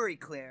 Don't worry,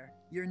 Claire.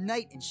 Your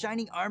knight in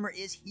shining armor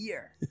is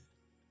here.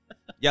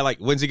 Yeah, like,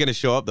 when's he going to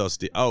show up, though,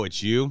 Steve? Oh,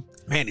 it's you?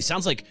 Man, he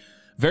sounds like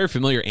very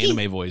familiar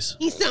anime voice.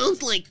 He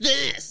sounds like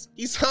this.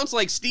 He sounds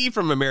like Steve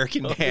from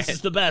American Dad. This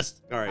is the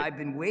best. All right. I've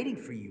been waiting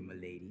for you,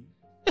 milady.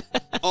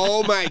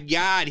 Oh, my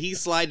God. He's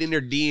sliding in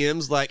their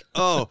DMs like,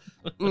 oh,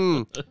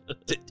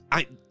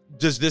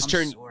 does this I'm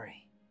turn...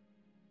 sorry.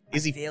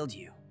 Is I he... failed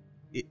you.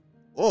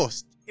 Oh,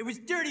 It was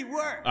dirty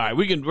work. All right,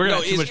 we're gonna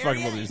have too is- much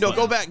fucking about these. no,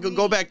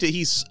 go back to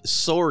he's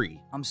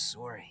sorry. I'm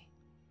sorry.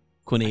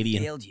 I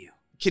Canadian. failed you.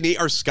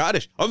 Canadian or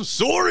Scottish. I'm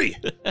sorry.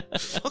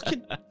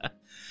 Fucking...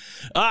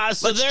 So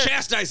Let's there,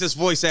 chastise this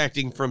voice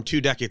acting from 2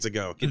 decades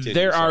ago. Continue,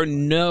 there are sorry.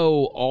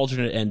 no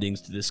alternate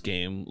endings to this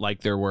game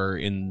like there were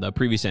in the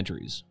previous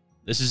entries.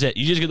 This is it.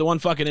 You just get the one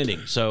fucking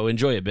ending. So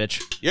enjoy it,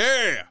 bitch.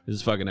 Yeah. This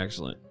is fucking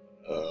excellent.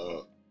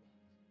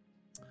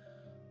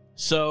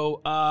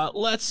 So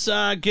let's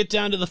get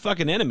down to the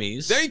fucking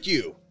enemies. Thank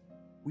you.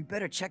 We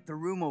better check the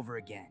room over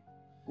again.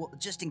 Well,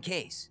 just in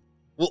case.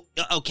 Well,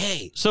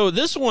 okay. So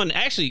this one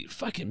actually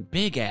fucking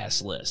big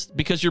ass list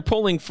because you're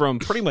pulling from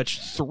pretty much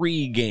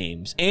 3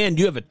 games and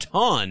you have a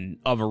ton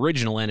of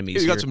original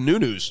enemies You got here some new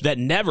news. that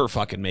never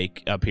fucking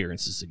make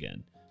appearances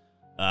again.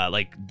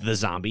 Like the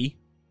zombie.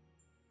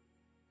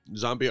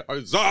 Zombie.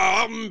 It's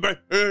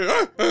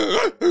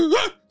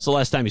the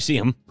last time you see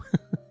him.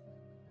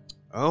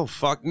 Oh,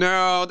 fuck.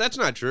 No, that's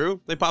not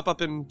true. They pop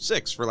up in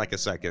 6 for like a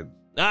second.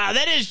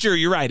 That is true.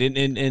 You're right.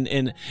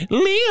 In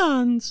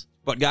Leon's.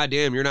 But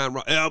goddamn, you're not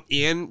wrong.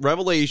 In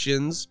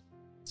Revelations,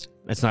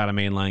 That's not a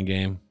mainline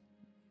game.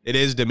 it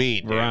is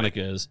Demead.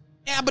 Veronica is.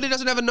 Yeah, but it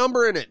doesn't have a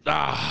number in it.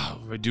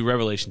 Do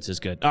Revelations is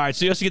good. All right,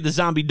 so you also get the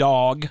zombie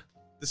dog.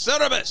 The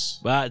Cerebus.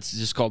 But it's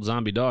just called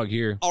zombie dog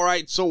here. All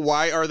right, so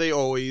why are they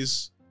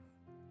always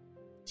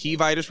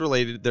T-Vitus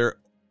related? They're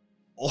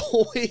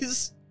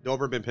always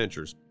Doberman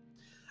pinchers.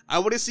 I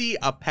want to see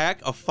a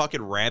pack of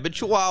fucking rabid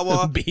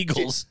Chihuahua.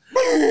 Beagles.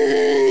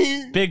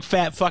 Big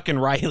fat fucking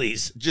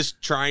Rileys. Just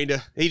trying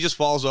to... He just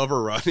falls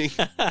over running.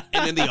 And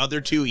then the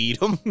other 2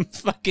 eat him.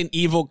 Fucking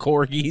evil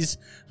corgis.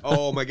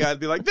 Oh my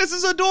God. Be like, this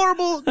is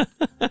adorable.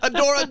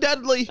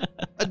 Deadly.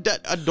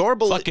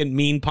 Adorable. Fucking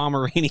mean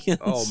Pomeranians.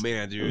 Oh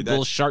man, dude. With little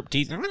That's sharp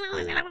teeth.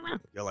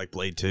 like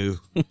Blade 2.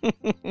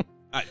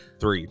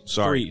 3.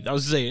 Sorry. 3. I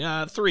was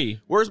saying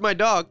 3. Where's my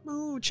dog?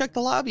 Oh, check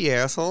the lobby,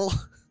 asshole.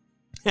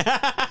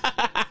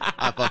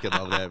 I fucking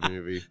love that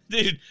movie.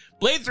 Dude,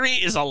 Blade 3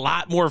 is a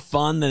lot more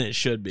fun than it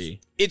should be.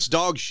 It's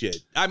dog shit.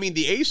 I mean,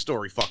 the A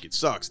story fucking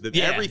sucks.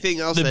 Everything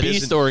else The that B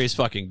isn't- story is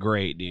fucking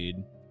great, dude.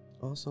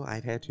 Also,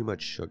 I've had too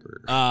much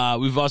sugar.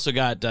 We've also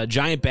got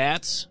giant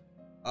bats.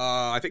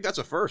 I think that's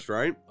a first,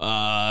 right?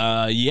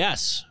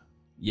 Yes.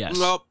 Yes.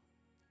 Nope.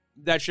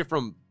 That shit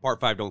from part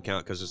 5 don't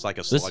count because it's like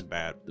a slug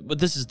bat. But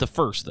this is the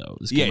first, though.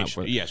 This came out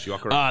for Yes, you are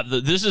correct.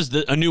 this is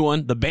a new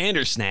one, the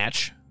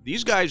Bandersnatch.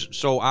 These guys,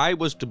 so I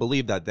was to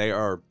believe that they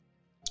are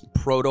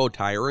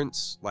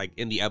proto-tyrants, like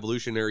in the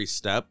evolutionary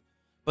step.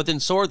 But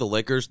then so are the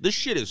Lickers. This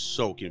shit is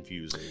so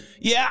confusing.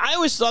 Yeah, I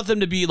always thought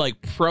them to be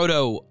like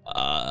proto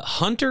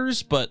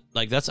hunters, but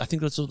like I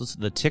think that's what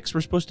the ticks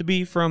were supposed to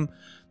be from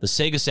the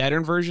Sega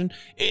Saturn version.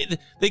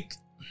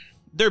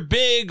 They're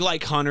big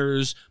like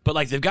hunters, but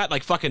like they've got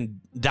like fucking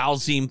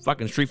Dalsim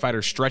fucking Street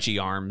Fighter stretchy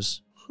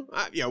arms.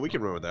 Yeah, we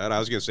can run with that. I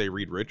was going to say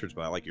Reed Richards,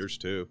 but I like yours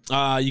too.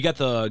 You got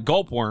the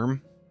Gulp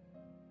Worm.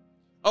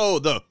 Oh,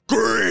 the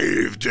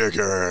Grave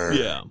Digger.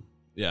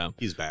 Yeah.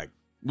 He's back.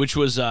 Which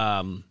was he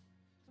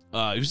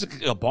was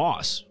like a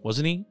boss,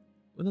 wasn't he?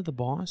 Wasn't it the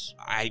boss?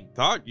 I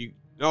thought you...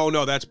 Oh,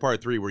 no, that's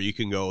part 3 where you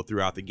can go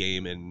throughout the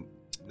game and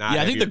not...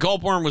 Yeah, I think the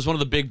Gulp Worm was one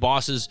of the big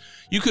bosses.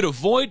 You could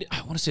avoid...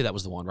 I want to say that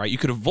was the one, right? You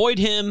could avoid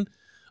him,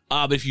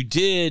 but if you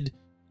did...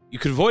 You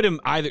could avoid him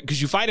either...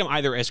 Because you fight him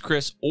either as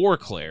Chris or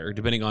Claire,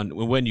 depending on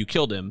when you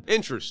killed him.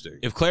 Interesting.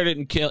 If Claire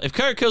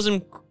kills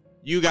him,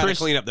 You got to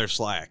clean up their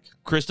slack.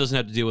 Chris doesn't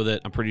have to deal with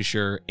it, I'm pretty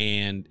sure.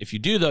 And if you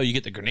do, though, you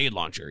get the grenade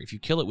launcher. If you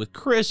kill it with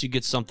Chris, you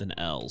get something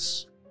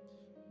else.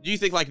 Do you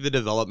think like the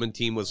development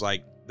team was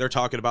like, they're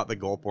talking about the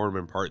Gulpworm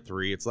in part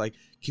 3? It's like,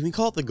 can we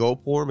call it the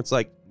Gulpworm? It's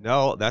like,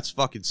 no, that's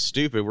fucking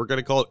stupid. We're going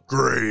to call it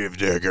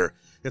Gravedigger.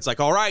 It's like,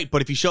 all right,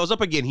 but if he shows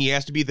up again, he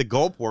has to be the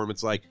Gulpworm.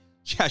 It's like,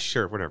 yeah,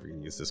 sure, whatever. You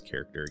can use this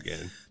character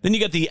again. Then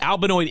you got the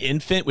Albinoid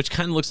Infant, which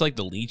kind of looks like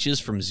the leeches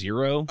from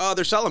Zero. Oh,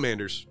 they're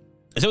salamanders.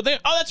 Is that what they?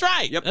 Oh, that's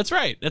right. Yep. That's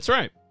right.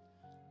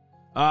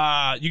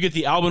 You get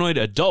the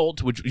Albinoid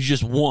Adult, which is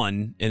just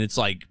one, and it's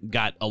like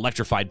got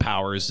electrified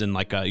powers, and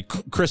like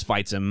Chris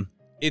fights him.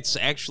 It's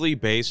actually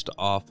based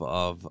off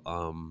of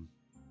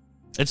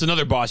It's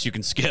another boss you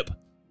can skip.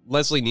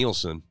 Leslie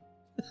Nielsen.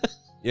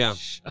 Yeah.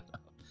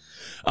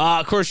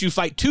 Of course, you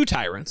fight 2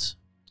 tyrants,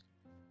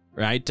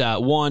 right?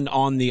 One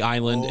on the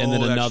island, and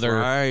then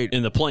another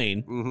in the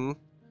plane. Mm-hmm.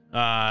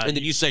 And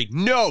then you say,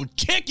 "No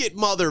ticket,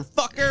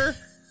 motherfucker."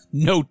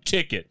 No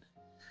ticket.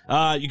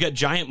 You got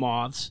giant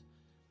moths.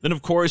 Then,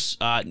 of course,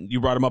 you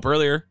brought him up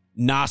earlier,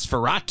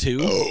 Nosferatu.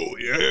 Oh,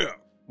 yeah.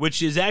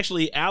 Which is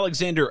actually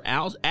Alexander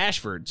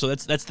Ashford. So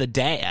that's the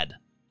dad.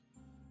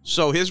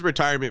 So his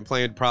retirement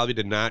plan probably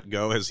did not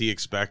go as he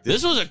expected.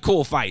 This was a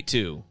cool fight,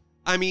 too.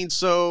 I mean,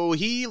 so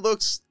he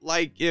looks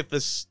like if a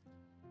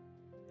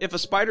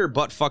spider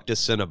butt fucked a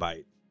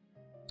Cenobite.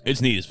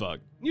 It's neat as fuck.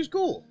 He's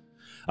cool.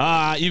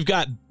 You've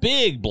got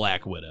big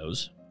Black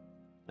Widows.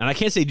 And I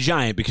can't say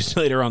giant because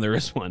later on there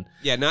is one.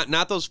 Yeah,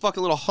 not those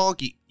fucking little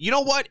honky. You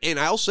know what? And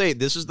I'll say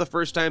this is the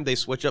first time they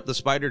switch up the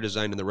spider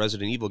design in the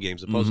Resident Evil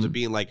games, opposed to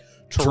being like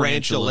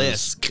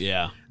tarantulas.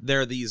 Yeah,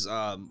 they're these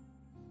the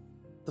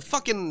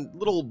fucking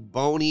little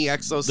bony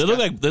exos.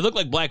 They look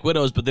like Black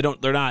Widows, but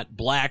they're not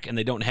black, and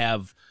they don't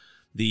have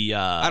the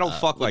I don't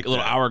fuck like a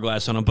little that.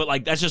 hourglass on them. But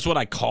like that's just what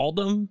I called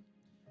them.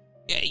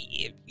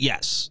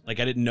 Yes,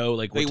 like I didn't know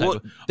like what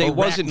they type of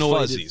wasn't arachnoid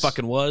fuzzies. it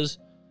fucking was.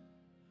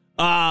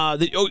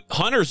 The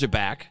hunters are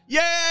back.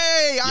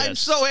 Yay! I'm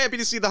so happy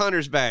to see the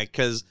hunters back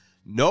because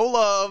no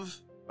love.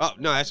 Oh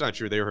no, that's not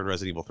true. They were in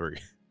Resident Evil 3.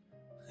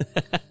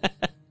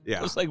 Yeah,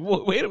 I was like,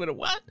 wait a minute,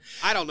 what?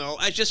 I don't know.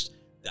 I just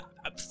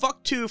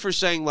fuck 2 for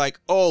saying like,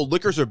 oh,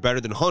 lickers are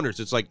better than hunters.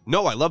 It's like,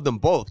 no, I love them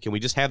both. Can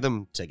we just have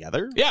them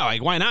together? Yeah,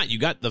 like why not? You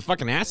got the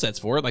fucking assets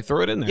for it. Like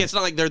throw it in there. Yeah, it's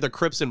not like they're the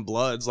Crips and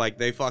Bloods. Like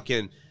they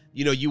fucking.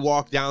 You know, you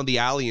walk down the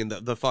alley and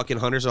the fucking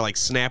hunters are like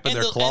snapping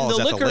their claws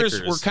and at the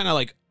lickers. Were kind of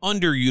like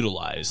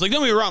underutilized. Like don't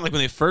get me wrong, like when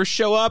they first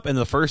show up and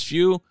the first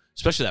few,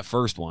 especially that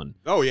first one.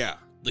 Oh yeah,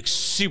 like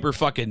super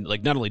fucking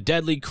like not only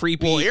deadly,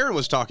 creepy. Well, Aaron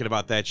was talking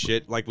about that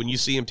shit. Like when you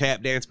see him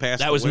tap dance past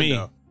that the was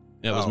window. me.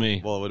 That was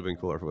me. Well, it would have been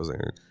cooler if it was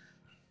Aaron.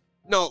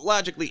 No,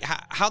 logically,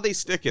 how they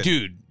sticking,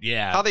 dude?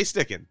 Yeah, how they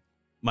sticking?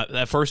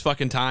 That first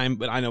fucking time,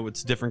 but I know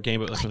it's a different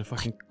game. But that's when it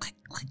fucking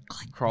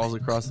crawls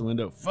across the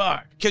window.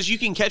 Fuck. Because you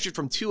can catch it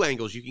from 2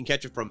 angles. You can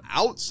catch it from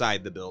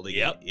outside the building.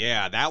 Yep.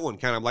 Yeah, that one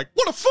kind of like,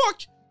 what the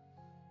fuck?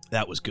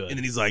 That was good. And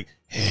then he's like,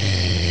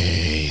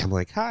 hey. I'm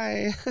like,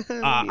 hi.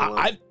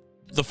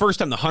 The first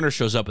time the hunter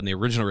shows up in the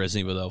original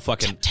Resident Evil, though,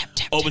 fucking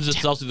opens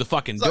itself through the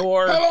fucking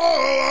door. Like,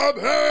 hello, I'm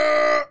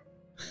here.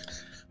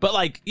 But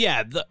like,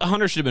 yeah, the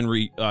hunter should have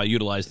been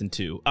utilized in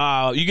 2.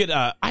 You get,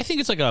 I think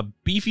it's like a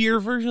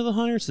beefier version of the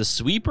hunter. It's the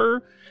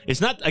sweeper.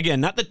 It's not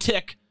the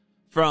tick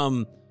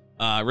from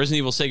Resident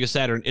Evil Sega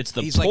Saturn. It's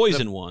the poison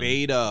like the one.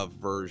 Beta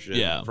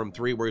version from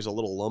 3 where he's a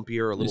little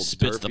lumpier, a little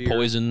spits derpier. the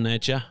poison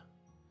at you.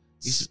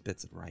 He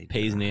spits it right.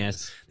 Pays in the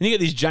ass. Then you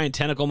get these giant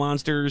tentacle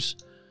monsters.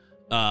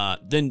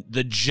 Then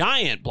the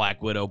giant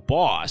Black Widow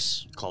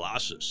boss.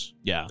 Colossus.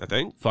 Yeah. I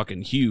think.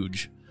 Fucking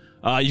huge.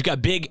 You've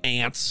got big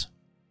ants.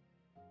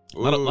 A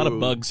lot of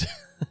bugs.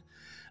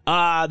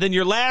 Then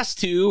your last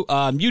 2,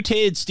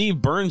 mutated Steve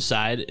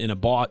Burnside in a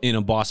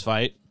boss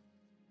fight.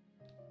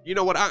 You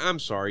know what? I'm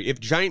sorry.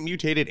 If giant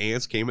mutated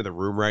ants came in the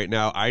room right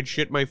now, I'd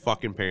shit my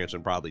fucking pants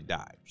and probably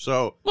die.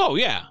 So, oh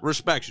yeah,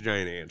 respect to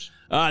giant ants.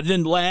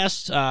 Then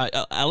last,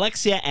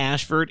 Alexia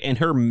Ashford and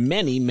her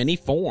many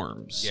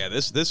forms. Yeah,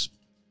 this.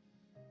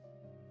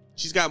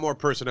 She's got more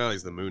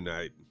personalities than Moon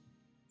Knight.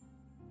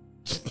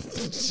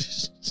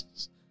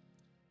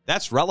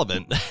 That's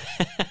relevant.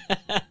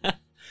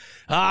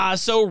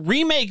 So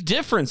remake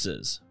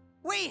differences.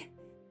 Wait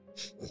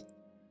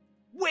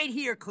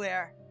here,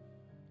 Claire.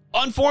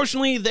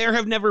 Unfortunately, there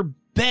have never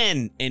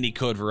been any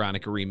Code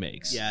Veronica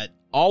remakes. Yet.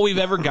 All we've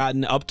ever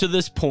gotten up to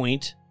this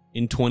point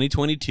in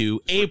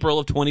 2022, April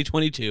of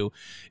 2022,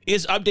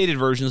 is updated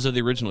versions of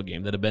the original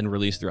game that have been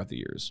released throughout the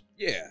years.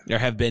 Yeah. There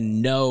have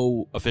been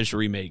no official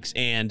remakes,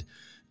 and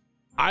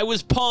I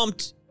was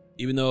pumped,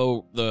 even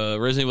though the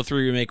Resident Evil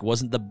 3 remake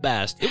wasn't the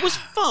best. It was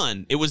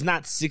fun. It was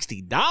not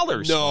 $60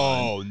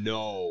 fun.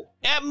 No.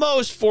 At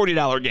most,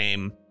 $40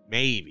 game.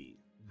 Maybe.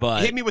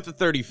 But hit me with the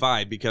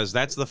 35 because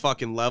that's the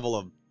fucking level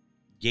of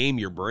game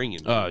you're bringing.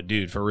 Oh,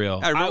 dude, for real.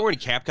 I remember when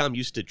Capcom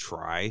used to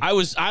try. I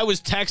was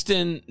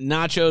texting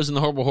Nachos and the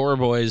Horrible Horror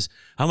Boys.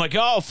 I'm like,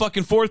 oh,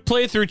 fucking 4th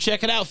playthrough.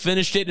 Check it out.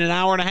 Finished it in an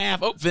hour and a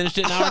half. Oh, finished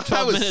it in an hour and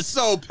 12 minutes. I was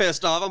so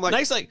pissed off. I'm like,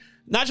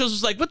 Nachos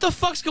was like, what the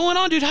fuck's going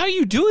on, dude? How are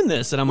you doing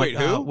this? And I'm wait,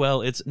 like, who?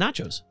 well, it's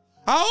Nachos.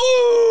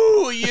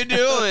 How you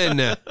doing?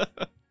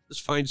 This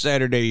fine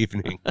Saturday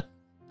evening.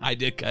 I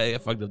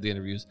fucked up the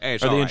interviews. Hey,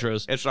 it's or the all right.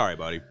 intros. It's all right,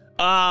 buddy.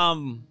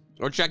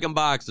 Or Or checking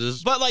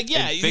boxes. but like,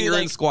 yeah, and you,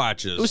 fingering like,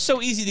 squatches. it was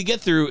so easy to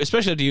get through,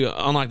 especially after you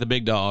unlock the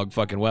big dog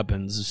fucking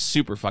weapons. It's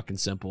super fucking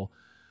simple.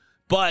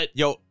 But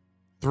Yo,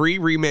 3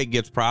 Remake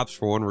gets props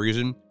for one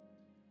reason.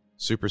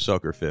 Super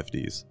Soaker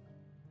 50s.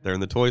 They're in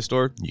the toy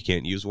store. You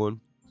can't use one.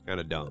 It's kind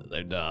of dumb.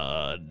 they're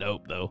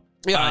dope though.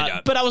 Yeah,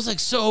 But I was like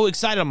so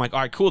excited. I'm like, all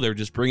right, cool. They're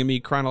just bringing me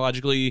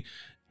chronologically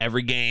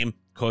every game.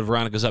 Code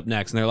Veronica's up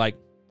next, and they're like,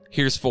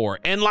 here's 4.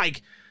 And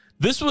like,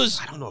 this was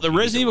I don't know if the you need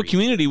Resident to Evil read.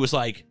 community was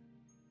like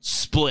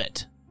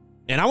split.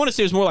 And I want to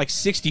say it was more like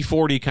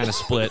 60-40 kind of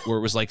split, where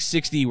it was like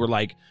 60 were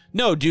like,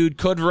 no, dude,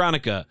 Code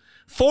Veronica.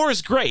 4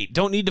 is great.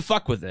 Don't need to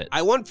fuck with it.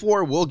 I want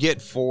 4. We'll get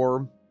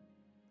 4.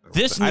 I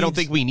don't needs-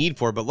 think we need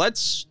 4, but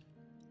let's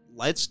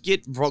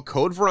get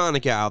Code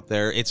Veronica out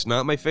there. It's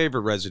not my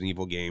favorite Resident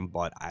Evil game,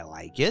 but I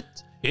like it.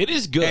 It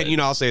is good.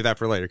 And, I'll save that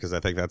for later because I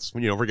think that's,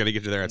 we're going to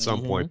get to there at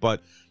some Mhm. point.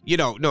 But,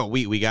 no,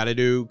 we got to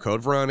do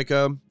Code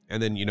Veronica.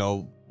 And then,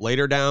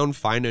 later down,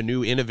 find a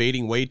new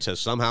innovating way to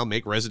somehow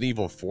make Resident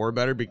Evil 4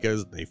 better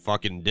because they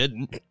fucking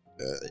didn't.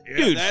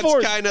 Dude, that's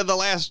 4 kind of the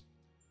last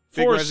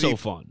big 4 is Resident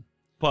so fun.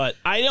 But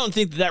I don't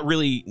think that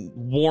really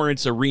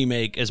warrants a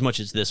remake as much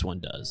as this one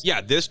does.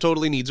 Yeah, this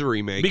totally needs a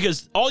remake.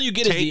 Because all you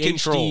get is Tank the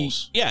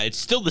controls. HD. Yeah, it's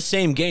still the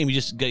same game.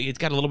 It's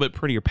got a little bit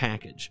prettier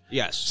package.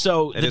 Yes.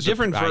 So And the as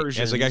different a,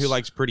 versions. As a guy who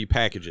likes pretty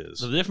packages.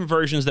 So the different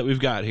versions that we've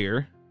got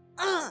here.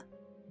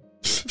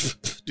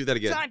 Do that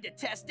again. Time to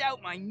test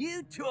out my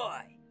new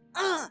toy.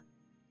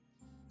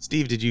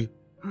 Steve, did you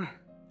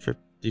trip?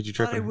 Did you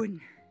trip? Thought I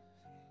wouldn't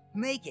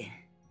make it.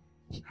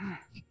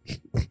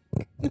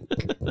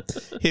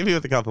 Hit me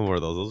with a couple more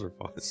of those. Those are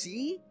fun.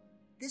 See?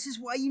 This is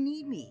why you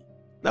need me.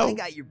 No. I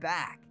got your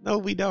back. No,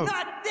 we don't.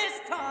 Not this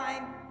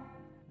time!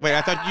 Wait,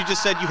 I thought you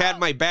just said you had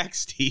my back,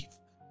 Steve.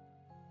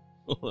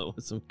 Oh, that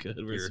was some good.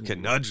 You're a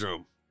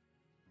conundrum.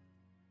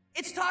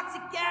 It's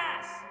toxic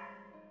gas!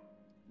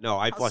 No,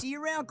 I I'll flushed. see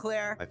you around,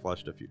 Claire. I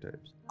flushed a few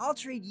times. I'll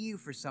trade you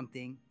for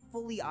something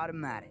fully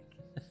automatic.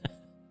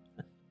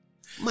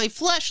 My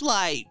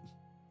fleshlight.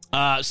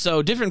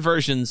 So different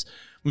versions.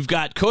 We've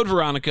got Code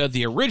Veronica,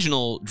 the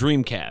original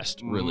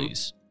Dreamcast Mhm.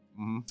 release.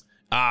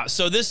 Mm-hmm.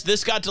 So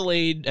this got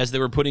delayed as they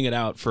were putting it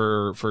out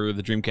for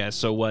the Dreamcast.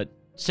 So what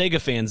Sega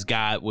fans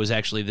got was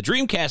actually the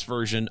Dreamcast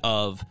version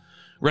of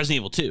Resident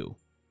Evil 2,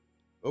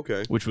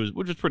 Okay. which was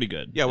pretty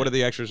good. Yeah, what are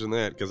the extras in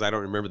that? Because I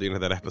don't remember the end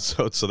of that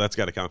episode, so that's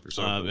got to count for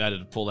something. I had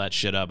to pull that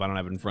shit up. I don't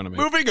have it in front of me.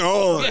 Moving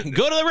on. Yeah,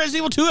 go to the Resident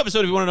Evil 2 episode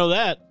if you want to know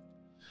that.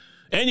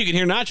 And you can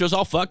hear Nachos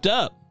all fucked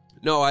up.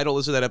 No, I don't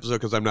listen to that episode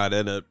because I'm not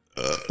in it.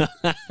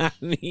 I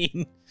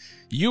mean,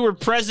 you were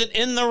present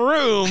in the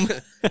room.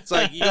 It's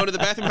like, you go to the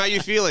bathroom, how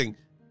you feeling?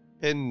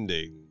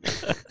 Pending.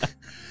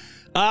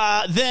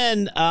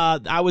 Then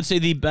I would say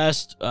the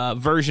best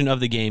version of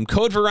the game,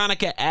 Code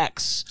Veronica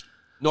X.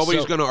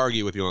 Nobody's So- going to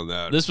argue with you on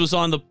that. This was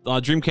on the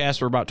Dreamcast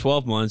for about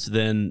 12 months.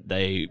 Then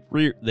they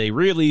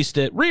re-released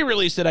it,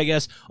 I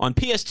guess, on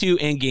PS2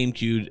 and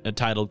GameCube,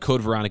 titled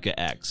Code Veronica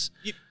X.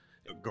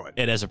 Go ahead.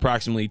 It has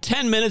approximately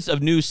 10 minutes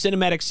of new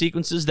cinematic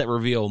sequences that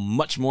reveal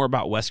much more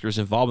about Wesker's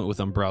involvement with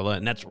Umbrella,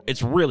 and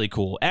it's really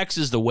cool. X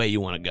is the way you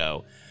want to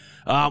go.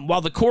 While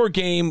the core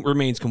game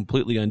remains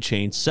completely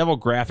unchanged, several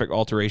graphic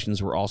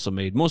alterations were also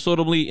made, most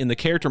notably in the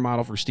character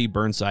model for Steve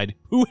Burnside,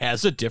 who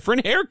has a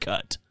different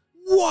haircut.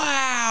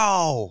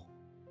 Wow.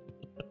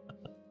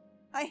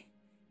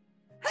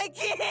 I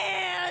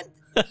can't!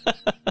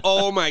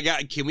 Oh my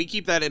God. Can we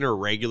keep that in a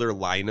regular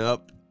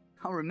lineup?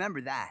 I'll remember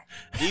that.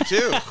 Me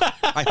too.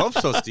 I hope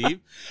so,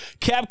 Steve.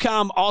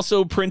 Capcom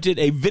also printed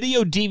a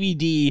video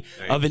DVD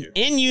Thank of an you.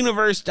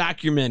 in-universe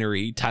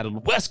documentary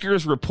titled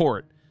Wesker's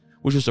Report,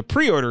 which was a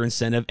pre-order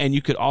incentive, and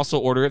you could also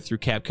order it through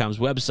Capcom's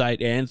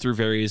website and through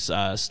various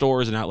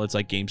stores and outlets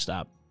like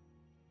GameStop.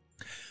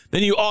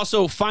 Then you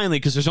also finally,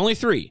 because there's only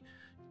 3,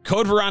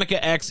 Code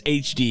Veronica X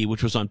HD,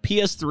 which was on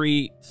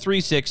PS3,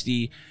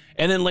 360,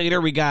 and then later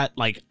we got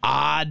like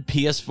odd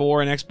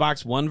PS4 and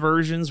Xbox One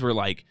versions where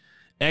like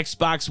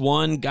Xbox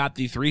One got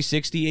the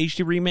 360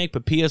 HD remake,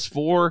 but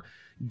PS4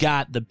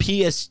 got the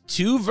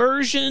PS2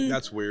 version.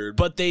 That's weird.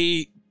 But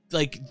they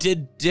like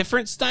did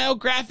different style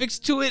graphics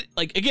to it.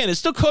 Like again, it's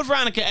still Code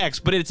Veronica X,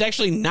 but it's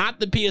actually not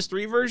the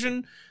PS3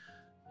 version.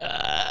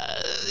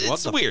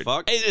 It's the weird.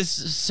 fuck? It's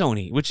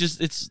Sony, which is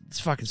it's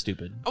fucking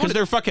stupid I because wanna-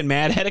 they're fucking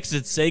mad at it because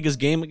it's Sega's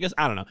game. I guess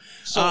I don't know.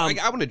 So I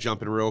want to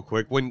jump in real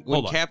quick. When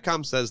hold on.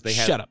 Capcom says they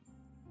had... Shut up.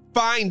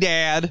 Fine,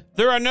 Dad.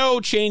 There are no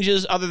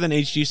changes other than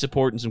HD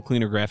support and some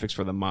cleaner graphics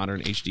for the modern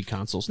HD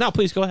consoles. Now,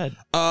 please go ahead.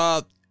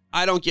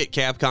 I don't get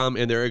Capcom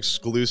and their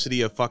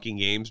exclusivity of fucking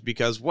games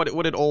because what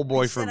did old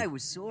boy I from... said I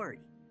was sorry.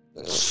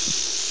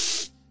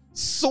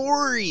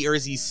 Sorry, or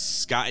is he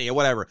Scott? Yeah,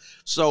 whatever.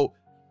 So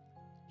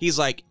he's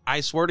like,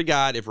 I swear to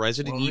God, if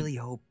Resident Well, I Evil... really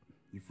hope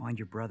you find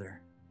your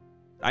brother.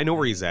 I know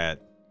where he's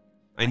at.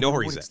 I know where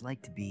what he's it's at.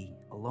 like to be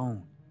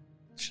alone.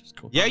 Just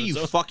going Yeah, on you its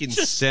own- fucking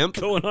just simp.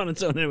 going on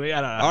its own anyway.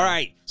 I don't know. All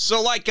right.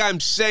 So like I'm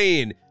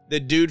saying, the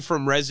dude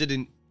from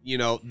Resident you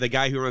know, the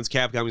guy who runs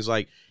Capcom, he's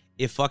like,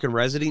 if fucking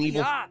Resident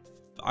Evil,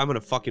 I'm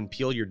gonna fucking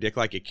peel your dick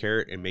like a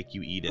carrot and make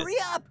you eat it. Hurry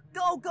up!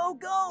 Go, go,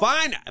 go!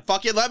 Fine,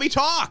 fucking let me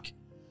talk.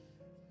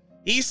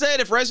 He said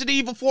if Resident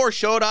Evil 4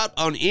 showed up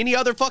on any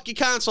other fucking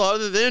console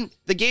other than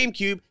the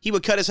GameCube, he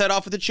would cut his head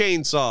off with a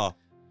chainsaw.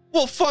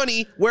 Well,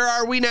 funny, where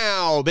are we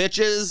now,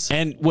 bitches?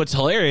 And what's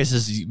hilarious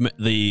is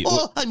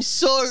I'm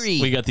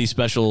sorry. we got these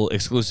special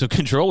exclusive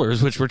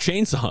controllers, which were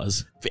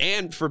chainsaws.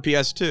 And for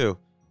PS2.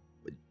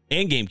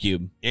 And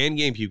GameCube. And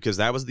GameCube, because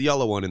that was the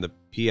yellow one, and the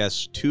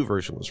PS2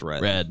 version was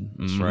red. Red.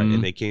 That's right.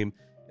 And they came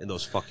in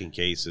those fucking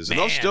cases. And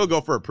they'll still go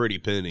for a pretty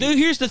penny. Dude,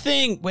 here's the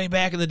thing. Way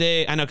back in the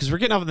day, I know, because we're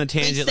getting off on the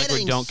tangent, like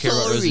we don't care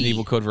about Resident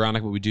Evil Code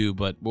Veronica, but we do.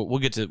 But we'll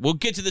get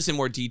to this in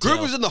more detail.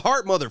 Groove was in the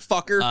heart,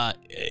 motherfucker.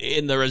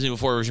 In the Resident Evil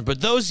 4 version.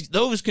 But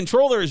those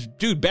controllers,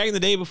 dude, back in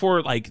the day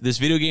before like this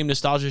video game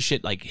nostalgia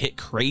shit like hit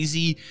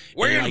crazy,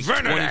 We're in like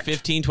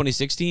 2015,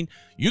 2016,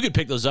 you could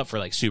pick those up for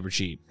like super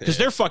cheap because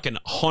they're fucking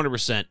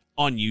 100%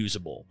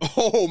 unusable.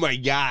 Oh my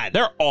god,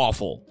 they're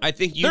awful. I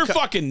think they're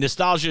fucking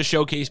nostalgia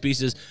showcase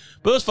pieces,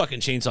 but those fucking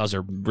chainsaws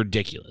are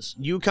ridiculous.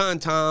 Yukon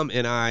Tom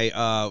and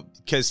I,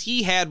 because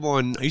he had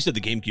one. You said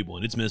the GameCube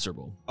one. It's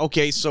miserable.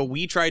 Okay, so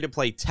we tried to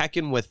play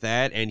Tekken with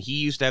that, and he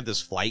used to have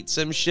this flight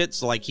sim shit.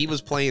 So like he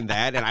was playing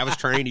that, and I was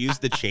trying to use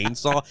the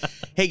chainsaw.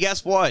 Hey,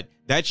 guess what?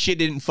 That shit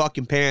didn't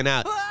fucking pan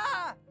out. All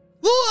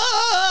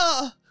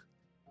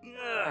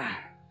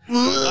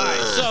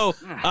right, so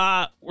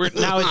we're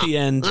now at the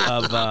end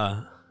of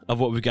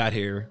what we've got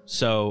here.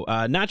 So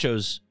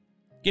Nachos,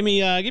 give me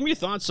your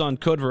thoughts on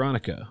Code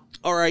Veronica.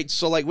 All right,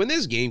 so like when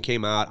this game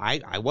came out,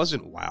 I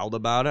wasn't wild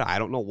about it. I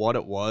don't know what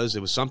it was.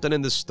 It was something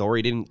in the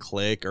story didn't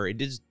click, or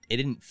it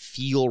didn't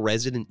feel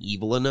Resident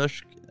Evil enough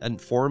and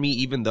for me,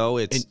 even though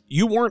it's. And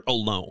you weren't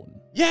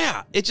alone.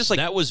 Yeah, it's just like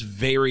that was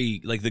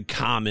very like the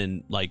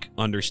common like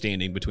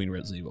understanding between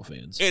Resident Evil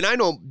fans. And I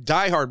know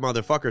diehard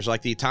motherfuckers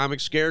like the Atomic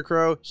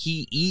Scarecrow.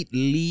 He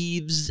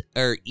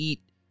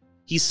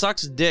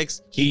sucks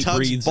dicks, he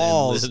tugs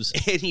balls,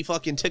 and he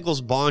fucking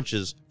tickles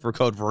baunches for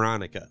Code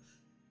Veronica.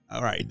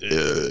 All right,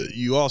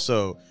 you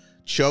also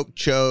choke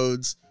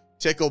chodes,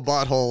 tickle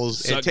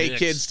buttholes, and take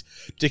kids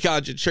to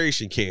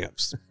concentration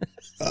camps.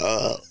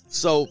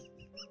 So,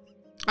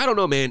 I don't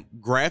know, man.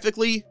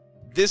 Graphically,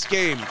 this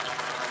game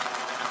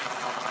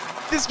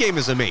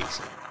is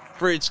amazing.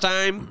 For its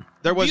time,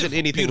 there wasn't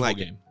anything like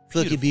it.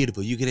 Fucking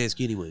beautiful. You can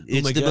ask anyone.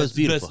 It's the most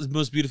beautiful. It's the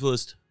most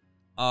beautifulest.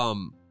 I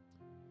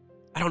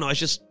don't know. It's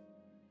just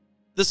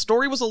the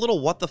story was a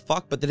little what the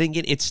fuck, but then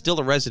again, it's still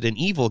a Resident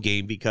Evil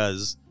game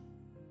because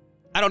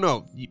I don't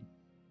know.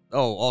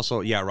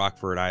 Also, yeah,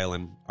 Rockford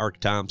Island, Ark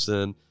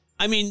Thompson.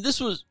 I mean, this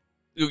was.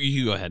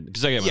 You go ahead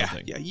because I got my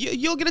thing. Yeah,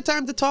 you'll get a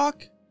time to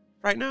talk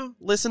right now.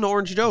 Listen to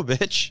Orange Joe,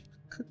 bitch.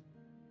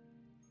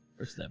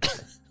 Where's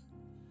that?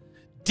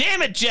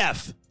 Damn it,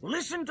 Jeff!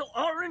 Listen to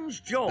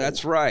Orange Joe.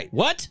 That's right.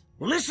 What?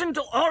 Listen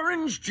to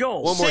Orange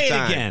Joe. One more Say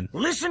time. it again.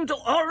 Listen to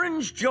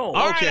Orange Joe.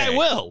 All right, I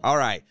will. All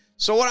right.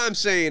 So what I'm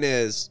saying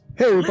is,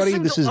 hey everybody,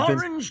 Listen this to is Vince.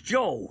 Orange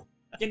Joe.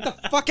 get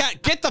the fuck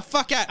out. Get the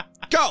fuck out.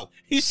 Go.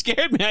 You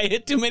scared me. I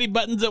hit too many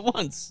buttons at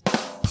once.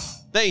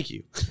 Thank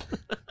you.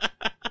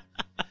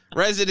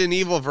 Resident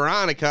Evil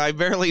Veronica, I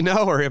barely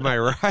know her, am I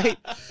right?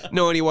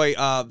 No, anyway,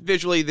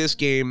 visually, this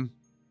game,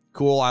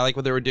 cool. I like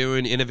what they were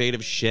doing,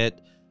 innovative shit.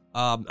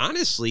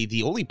 Honestly,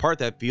 the only part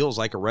that feels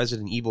like a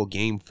Resident Evil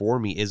game for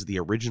me is the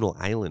original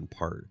island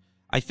part.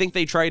 I think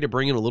they tried to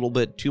bring in a little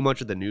bit too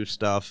much of the new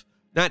stuff.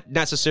 Not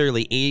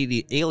necessarily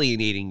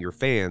alienating your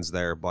fans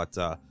there, but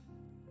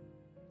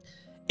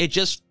it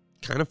just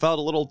kind of felt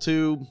a little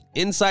too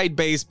inside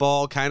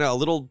baseball, kind of a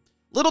little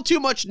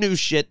too much new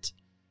shit.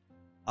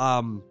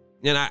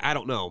 And I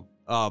don't know.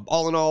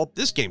 All in all,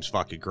 this game's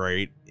fucking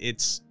great.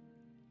 It's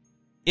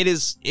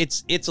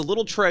a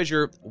little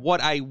treasure.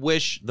 What I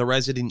wish the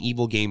Resident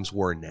Evil games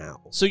were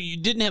now. So you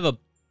didn't have a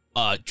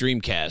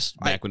Dreamcast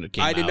back when it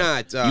came out? I did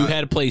not. You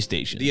had a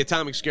PlayStation. The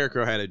Atomic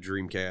Scarecrow had a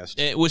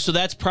Dreamcast. So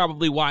that's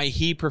probably why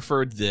he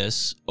preferred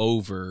this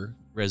over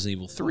Resident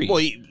Evil 3.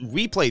 Well,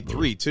 we played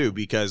 3 too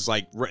because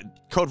like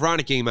Code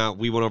Veronica came out.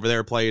 We went over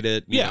there, played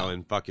it. You know,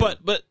 and fucking.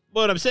 But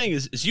what I'm saying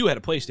is you had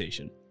a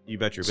PlayStation. You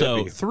bet your so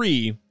baby.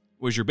 3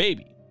 was your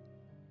baby.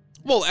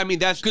 Well, I mean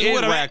that's what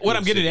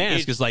I'm getting to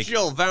ask is like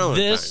Jill Valentine.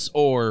 This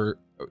or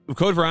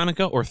Code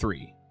Veronica or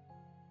 3,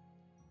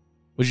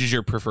 which is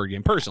your preferred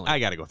game personally. I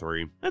gotta go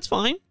 3. That's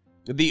fine.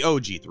 The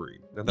OG 3,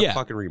 not the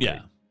fucking remake.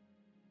 Yeah.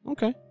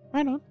 Okay,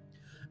 right on.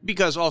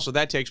 Because also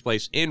that takes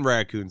place in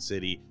Raccoon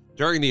City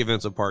during the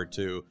events of Part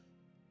 2,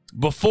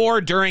 before,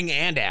 during,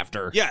 and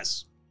after.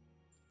 Yes.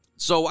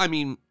 So I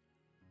mean,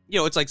 you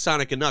know, it's like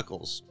Sonic and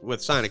Knuckles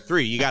with Sonic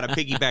 3. You got to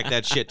piggyback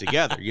that shit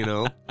together. You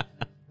know.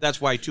 That's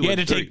why 2 You and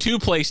had to 3. take 2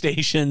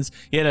 PlayStations.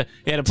 You had a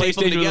Tape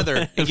PlayStation them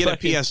together and get a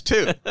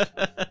PS2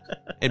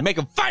 and make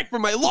them fight for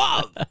my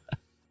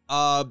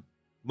love.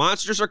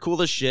 Monsters are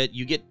cool as shit.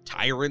 You get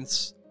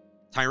tyrants.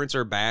 Tyrants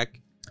are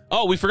back.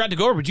 Oh, we forgot to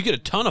go over, but you get a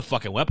ton of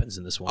fucking weapons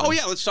in this one. Oh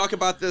yeah, let's talk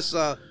about this.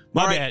 My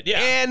bad. Yeah,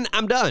 and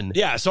I'm done.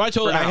 Yeah, so I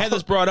had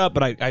this brought up,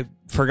 but I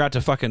forgot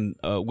to fucking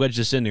wedge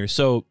this in there.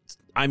 So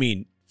I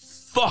mean,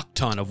 fuck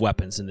ton of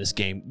weapons in this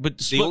game. But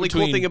The only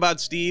cool thing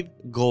about Steve,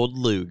 gold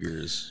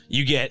Lugers.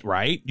 you get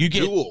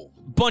Dual.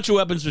 a bunch of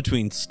weapons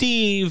between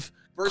Steve,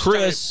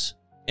 Chris,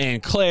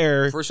 and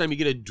Claire. First time you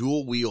get a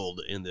dual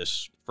wield in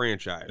this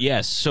franchise.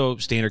 Yes, so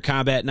standard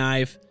combat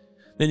knife.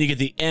 Then you get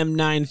the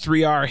M9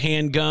 3R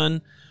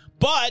handgun.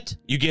 But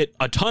you get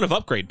a ton of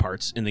upgrade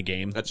parts in the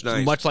game. That's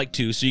nice. Much like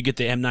 2. So you get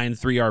the M9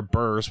 3R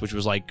burst, which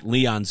was like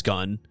Leon's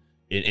gun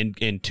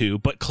in 2.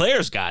 But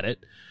Claire's got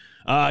it.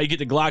 You get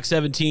the Glock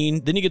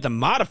 17. Then you get the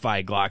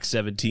modified Glock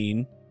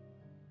 17,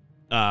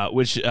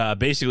 which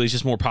basically is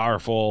just more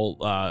powerful,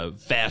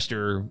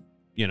 faster,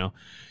 You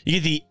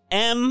get the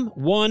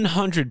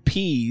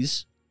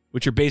M100Ps,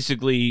 which are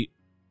basically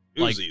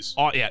Uzis.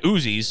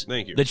 Uzis.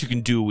 Thank you. That you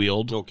can dual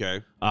wield.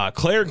 Okay.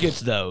 Claire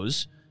gets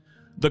those.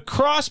 The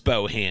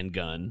crossbow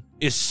handgun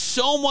is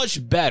so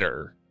much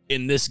better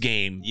in this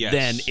game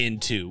than in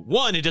 2.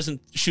 1, it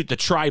doesn't shoot the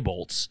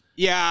tri-bolts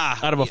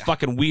out of a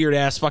fucking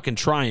weird-ass fucking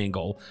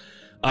triangle.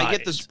 I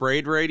get the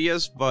sprayed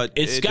radius, but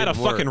it's got a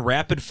fucking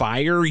rapid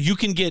fire. You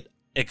can get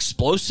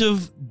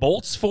explosive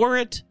bolts for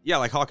it. Yeah,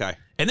 like Hawkeye.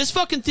 And this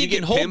fucking thing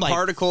can hold like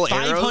particle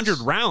 500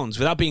 arrows? rounds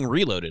without being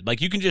reloaded.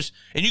 Like you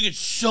get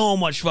so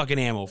much fucking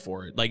ammo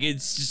for it. Like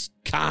it's just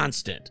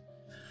constant.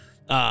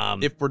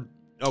 If we're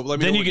let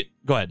me then know you get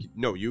go ahead.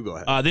 No, you go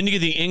ahead. Then you get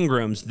the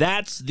Ingrams.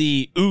 That's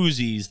the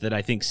Uzis that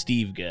I think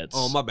Steve gets.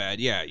 Oh, my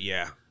bad. Yeah.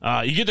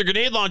 You get the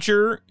grenade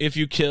launcher if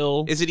you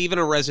kill. Is it even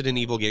a Resident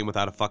Evil game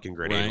without a fucking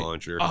grenade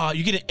launcher?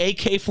 You get an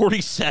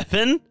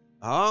AK-47.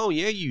 Oh,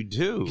 yeah, you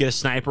do. You get a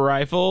sniper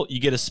rifle. You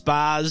get a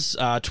Spaz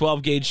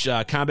 12-gauge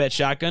combat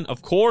shotgun.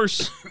 Of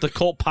course, the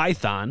Colt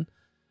Python.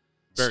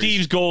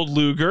 Steve's gold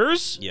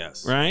Lugers.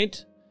 Yes.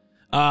 Right?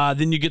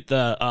 Then you get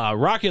the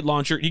rocket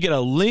launcher. You get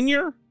a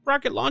linear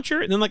rocket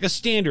launcher and then like a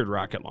standard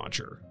rocket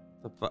launcher.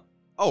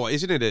 Oh,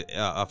 isn't it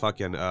a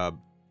fucking a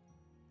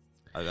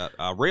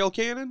rail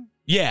cannon?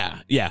 Yeah.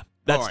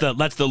 That's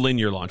the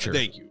linear launcher.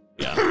 Thank you.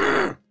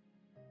 Yeah.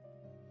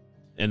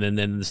 And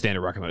then the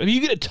standard rocket launcher. I mean,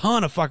 you get a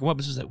ton of fucking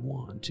weapons. It's like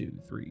 1, 2,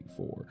 3,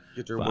 4.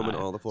 Get your 5, woman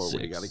on the floor 6,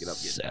 when you gotta get up.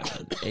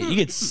 7, 8. You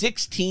get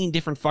 16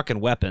 different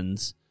fucking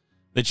weapons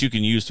that you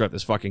can use throughout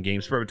this fucking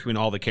game, spread between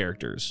all the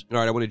characters. All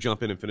right, I want to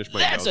jump in and finish my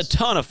That's notes. a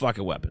ton of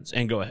fucking weapons.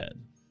 And go ahead.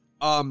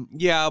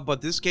 Yeah,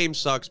 but this game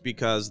sucks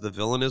because the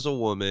villain is a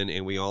woman,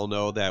 and we all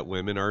know that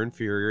women are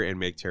inferior and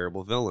make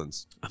terrible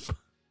villains.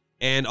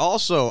 And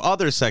also,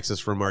 other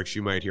sexist remarks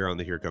you might hear on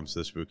the Here Comes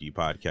the Spooky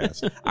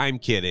podcast. I'm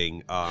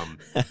kidding.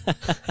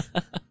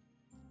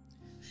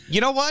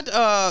 You know what?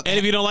 And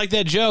if you don't like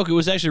that joke, it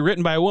was actually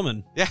written by a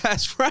woman. Yeah,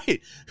 that's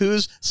right.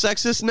 Who's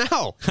sexist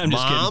now? I'm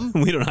just Mom?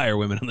 kidding. We don't hire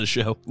women on the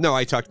show. No,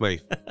 I tucked my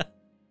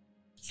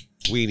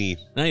weenie.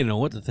 Now you know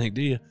what to think,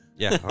 do you?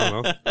 Yeah, I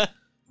don't know.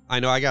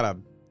 I know I gotta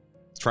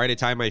try to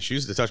tie my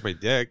shoes to touch my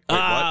dick. Wait,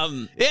 what?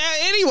 Yeah,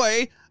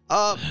 anyway,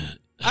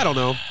 I don't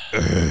know.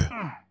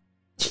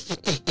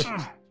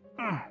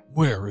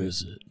 Where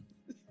is it?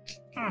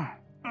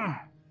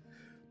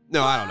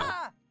 No, I don't know.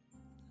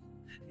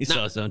 He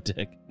saw his own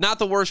dick. Not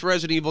the worst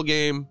Resident Evil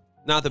game.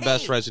 Not the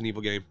best Resident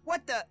Evil game.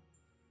 What the?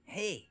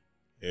 Hey,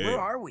 where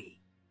are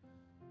we?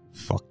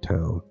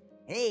 Fucktown.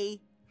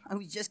 Hey, I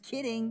was just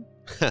kidding.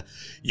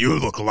 You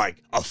look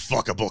like a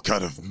fuckable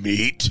cut of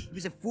meat. He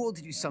was a fool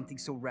to do something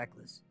so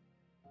reckless.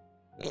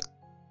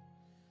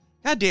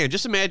 God damn,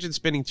 just imagine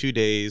spending 2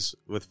 days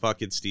with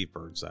fucking Steve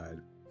Burnside.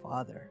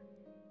 Father.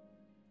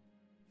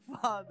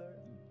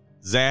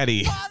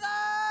 Zaddy. Father!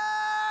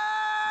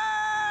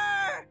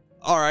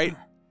 All right.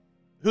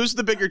 Who's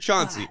the bigger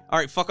Chauncey? All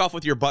right, fuck off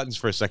with your buttons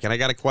for a second. I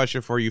got a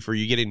question for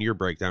you get into your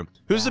breakdown.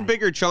 Who's the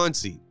bigger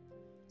Chauncey?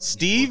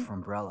 Steve? For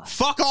Umbrella.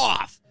 Fuck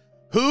off.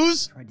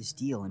 Who's? Tried to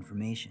steal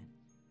information.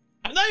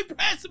 I'm not even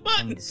pressing the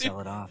button. Wanted to sell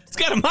it off. It's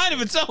got a mind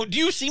of its own. Do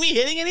you see me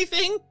hitting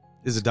anything?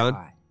 Is it done?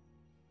 Why?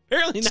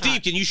 Apparently not.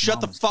 Steve, can you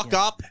shut the Mom was fuck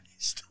killed. up?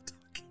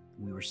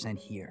 We were sent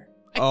here.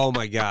 Oh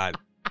my God.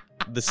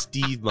 The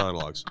Steve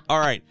monologues. All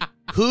right.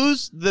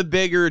 Who's the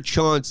bigger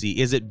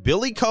Chauncey? Is it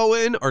Billy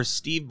Cohen or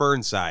Steve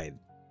Burnside?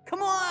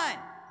 Come on!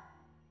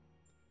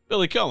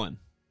 Billy Cohen.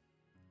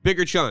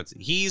 Bigger Chauncey.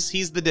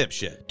 He's the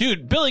dipshit.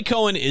 Dude, Billy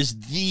Cohen is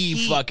the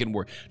fucking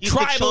word. He's the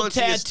Tribal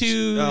Chaunceyest-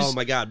 tattoos. Oh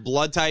my God.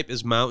 Blood type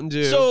is Mountain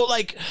Dew. So,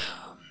 like,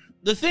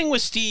 the thing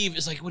with Steve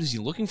is, like, what is he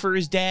looking for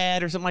his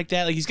dad or something like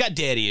that? Like, he's got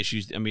daddy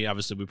issues. I mean,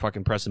 obviously, we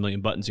fucking press a million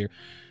buttons here.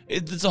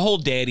 It's a whole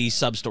daddy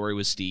sub-story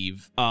with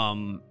Steve.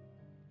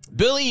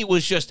 Billy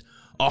was just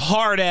a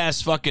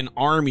hard-ass fucking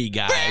army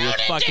guy with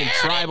fucking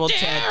tribal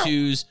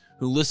tattoos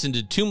who listened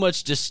to too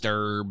much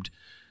Disturbed.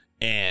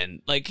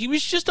 And, like, he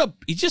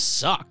just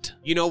sucked.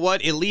 You know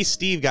what? At least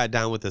Steve got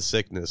down with the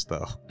sickness,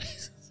 though.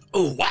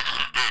 Oh,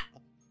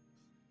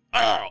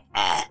 wow.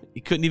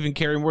 He couldn't even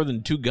carry more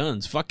than 2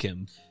 guns. Fuck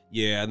him.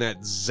 Yeah, and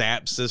that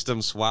zap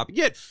system swap.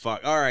 Get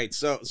fucked. All right,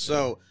 so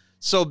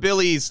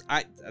Billy's.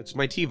 It's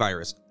my T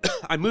virus.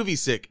 I'm movie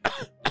sick.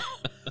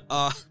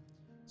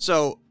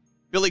 So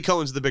Billy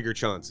Cohen's the bigger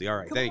Chauncey. All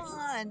right, thank you. Come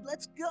on,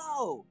 let's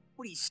go.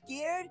 What, are you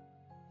scared?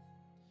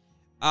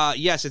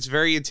 Yes, it's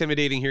very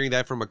intimidating hearing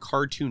that from a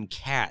cartoon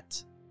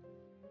cat.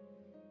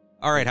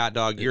 All right, hot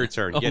dog, your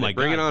turn. Oh Get my it.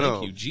 Bring God, it on thank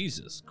home. you,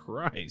 Jesus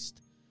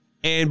Christ.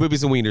 And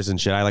boobies and wieners and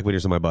shit. I like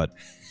wieners in my butt.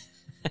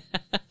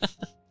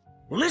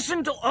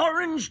 Listen to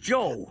Orange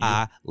Joe.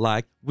 I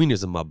like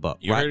wieners in my butt.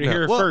 You heard it now.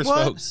 here What? first,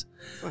 What? folks.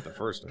 Not the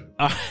first time.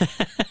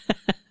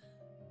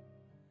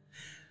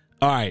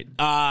 All right.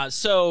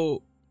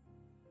 So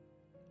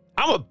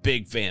I'm a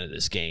big fan of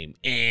this game,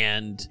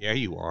 and Yeah,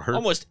 you are.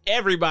 almost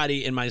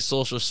everybody in my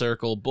social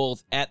circle,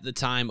 both at the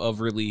time of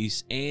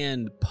release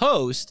and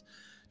post,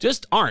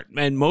 just aren't.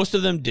 And most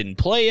of them didn't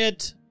play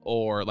it,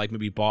 or like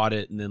maybe bought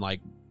it, and then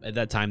like at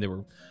that time they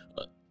were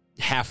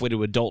halfway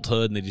to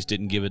adulthood, and they just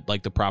didn't give it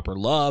like the proper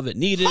love it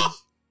needed.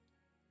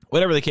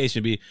 Whatever the case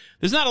may be,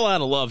 there's not a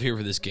lot of love here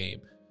for this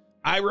game.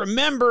 I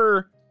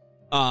remember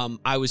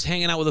I was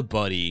hanging out with a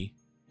buddy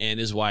and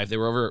his wife. They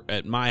were over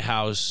at my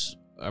house,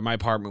 or my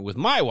apartment with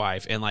my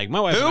wife, and like my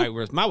wife Who? and I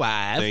were with my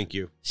wife. Thank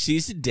you.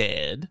 She's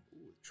dead.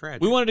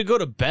 Tragic. We wanted to go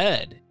to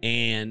bed,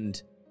 and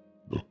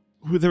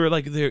they were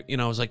like,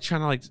 I was like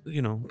trying to like,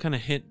 kind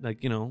of hint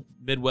like,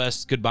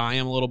 Midwest goodbye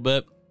him a little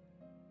bit.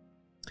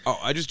 Oh,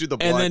 I just do the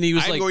blood. And then he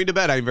was I'm like- going to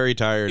bed. I'm very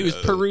tired. He was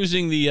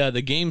perusing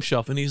the game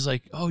shelf, and he's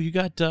like, "Oh, you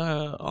got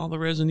all the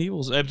Resident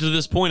Evils." Up to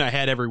this point, I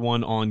had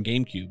everyone on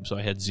GameCube, so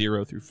I had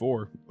 0 through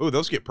 4. Oh,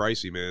 those get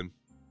pricey, man.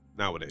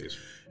 Nowadays.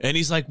 And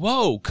he's like,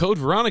 "Whoa, Code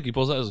Veronica!" He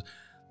pulls out,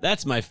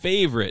 "That's my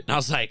favorite." And I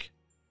was like,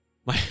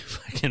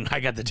 I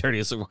got the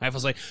dirtiest look. My wife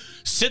was like,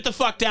 "Sit the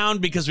fuck down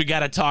because we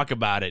got to talk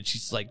about it."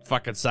 She's like,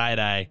 fucking side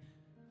eye.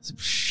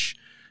 Shh.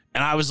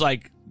 And I was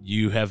like,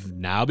 "You have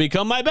now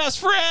become my best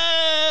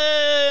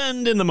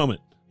friend in the moment."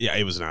 Yeah,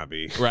 it was not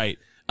me. Right.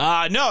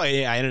 No,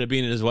 I ended up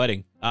being at his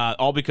wedding.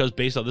 All because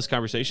based on this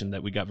conversation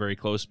that we got very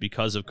close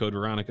because of Code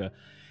Veronica.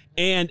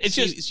 And it's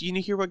just you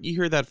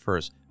hear that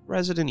first.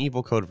 Resident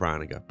Evil Code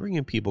Veronica,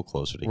 bringing people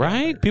closer together.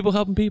 right. People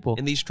helping people.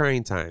 In these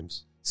trying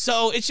times.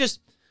 So it's just,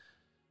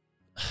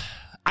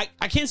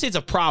 I can't say it's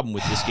a problem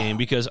with this game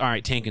because, all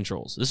right, tank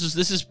controls. This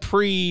is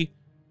pre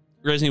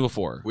Resident Evil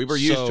 4. We were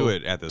used to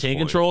it at this tank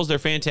point. controls, they're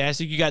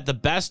fantastic. You got the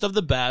best of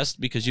the best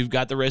because you've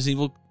got the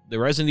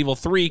Resident Evil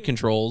 3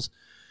 controls.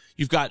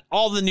 You've got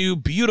all the new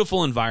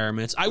beautiful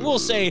environments. I will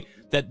say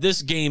that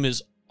this game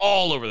is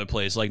all over the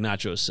place, like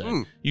Nacho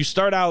said. You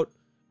start out,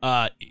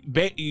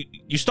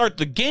 you start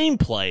the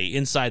gameplay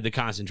inside the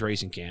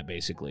concentration camp,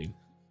 basically.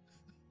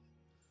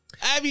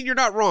 I mean, you're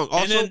not wrong.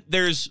 Also, And then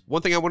there's,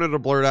 one thing I wanted to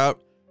blurt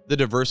out, the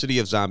diversity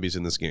of zombies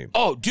in this game.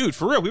 oh, dude,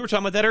 for real, we were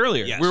talking about that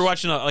earlier. Yes. We were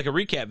watching a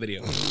recap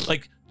video.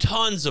 Like,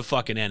 tons of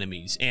fucking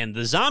enemies. And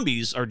the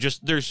zombies are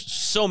just, there's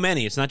so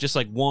many. It's not just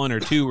like 1 or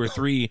 2 or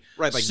 3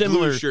 Right, like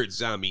similar blue shirt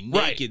zombie,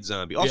 Right. naked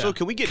zombie. Also, Yeah.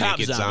 can we get Cop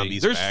naked zombie.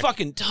 zombies There's back?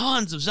 fucking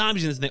tons of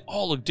zombies in this, and they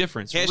all look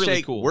different. It's Hashtag,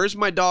 really cool. where's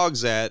my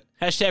dogs at?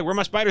 Hashtag, where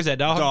my spiders at,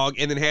 dog? Dog.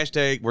 And then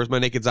hashtag, where's my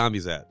naked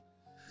zombies at?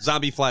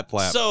 Zombie flap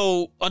flap.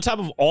 So, on top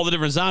of all the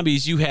different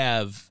zombies, you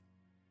have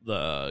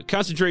the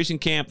concentration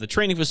camp, the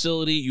training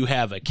facility, you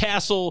have a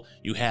castle,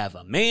 you have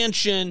a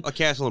mansion. A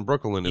castle in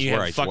Brooklyn is You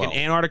where have I fucking dwell.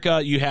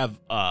 Antarctica. You have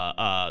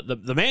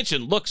the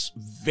mansion looks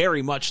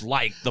very much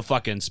like the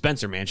fucking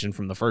Spencer mansion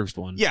from the first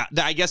one. Yeah,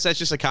 I guess that's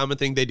just a common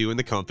thing they do in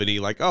the company.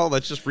 Like, oh,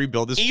 let's just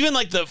rebuild this. Even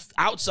like the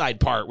outside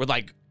part with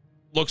like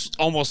looks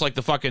almost like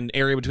the fucking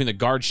area between the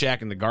guard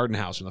shack and the garden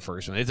house from the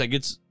first one. It's like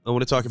it's I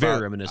want to talk very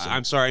about. reminiscent.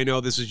 I'm sorry, I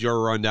know this is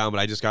your rundown, but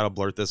I just got to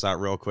blurt this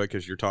out real quick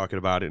because you're talking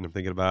about it and I'm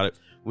thinking about it.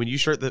 When you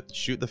shoot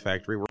the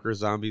factory worker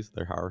zombies,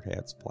 their hard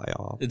hats fly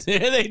off. they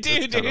do,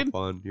 It's kind of dude.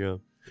 fun. Yeah.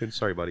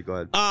 Sorry, buddy. Go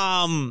ahead.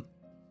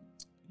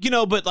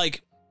 But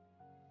like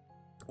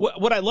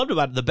what I loved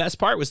about it, the best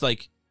part was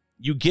like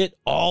you get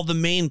all the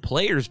main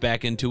players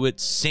back into it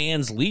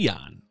sans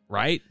Leon,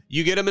 right?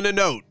 You get him in a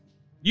note.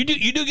 You do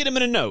get him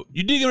in a note.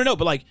 You do get him in a note,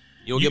 but like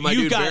You'll get my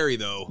you've dude got- Barry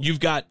though.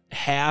 You've got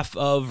half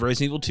of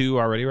Resident Evil 2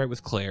 already, right,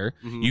 with Claire.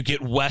 Mhm. You get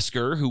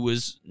Wesker, who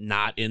was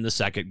not in the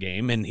second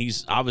game, and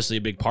he's obviously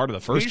a big part of the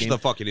first He's game. the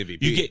fucking MVP.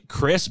 You get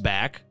Chris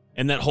back,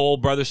 and that whole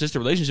brother-sister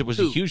relationship was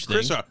a huge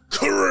thing.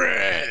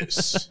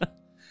 Chris.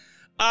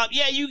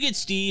 Yeah, you get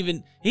Steve,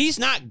 and he's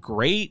not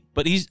great,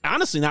 but he's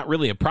honestly not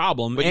really a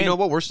problem. But and you know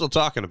what? We're still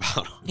talking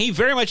about him. he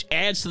very much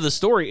adds to the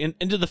story and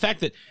to the fact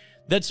that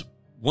that's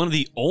one of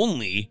the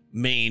only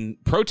main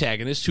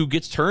protagonists who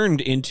gets turned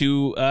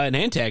into an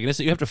antagonist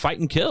that you have to fight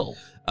and kill.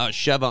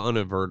 Sheva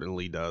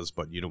inadvertently does,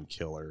 but you don't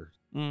kill her.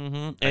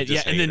 Mm-hmm. I And,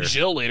 just and then hate her.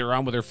 Jill later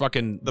on with her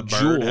fucking The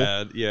jewel. bird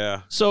head.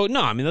 Yeah. So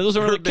no, I mean those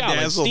are Her really count. Like,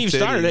 bedazzled Steve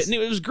started it, titties. and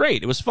it was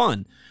great. It was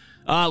fun.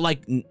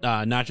 Like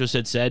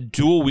Nacho said,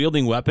 dual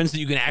wielding weapons that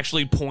you can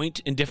actually point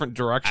in different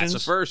directions.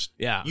 That's the first.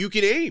 Yeah, You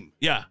can aim.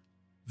 yeah,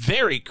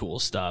 very cool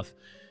stuff.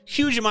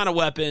 Huge amount of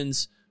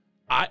weapons.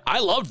 I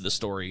loved the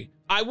story.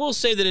 I will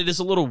say that it is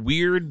a little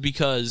weird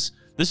because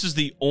this is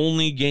the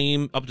only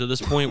game up to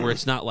this point where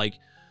it's not like,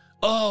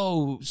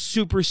 oh,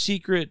 super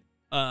secret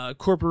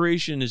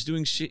corporation is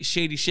doing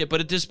shady shit.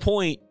 But at this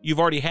point, you've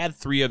already had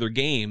 3 other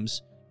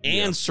games and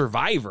Yeah.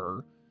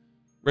 Survivor.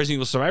 Resident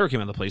Evil Survivor came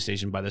out on the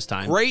PlayStation by this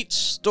time. Great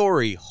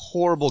story,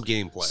 horrible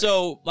gameplay.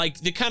 So, like,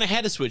 they kind of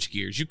had to switch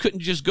gears. You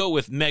couldn't just go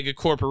with mega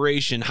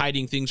corporation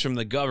hiding things from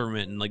the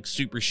government and, like,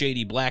 super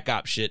shady Black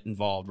Ops shit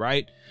involved,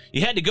 right?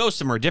 You had to go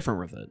somewhere different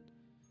with it.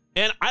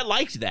 And I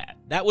liked that.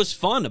 That was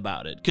fun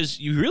about it, because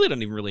you really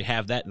don't even really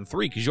have that in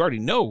 3, because you already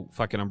know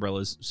fucking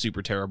Umbrella's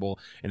super terrible,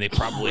 and they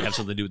probably have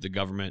something to do with the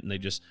government, and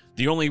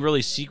the only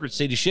really secret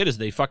shady shit is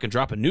they fucking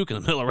drop a nuke in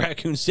the middle of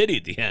Raccoon City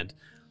at the end.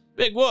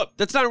 Big whoop.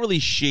 That's not really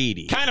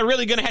shady. Kind of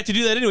really gonna have to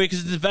do that anyway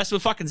because it's infested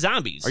with fucking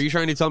zombies. Are you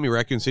trying to tell me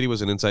Raccoon City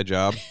was an inside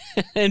job?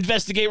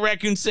 Investigate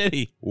Raccoon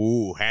City.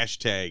 Ooh,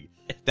 hashtag.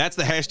 That's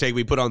the hashtag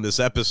we put on this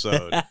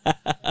episode.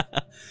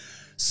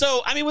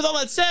 So, I mean, with all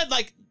that said,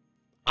 like,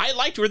 I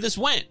liked where this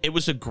went. It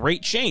was a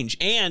great change,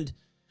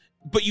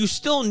 but you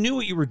still knew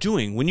what you were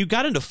doing. When you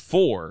got into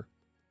 4,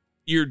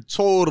 you're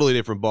totally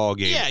different ball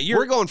game. Yeah,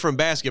 we're going from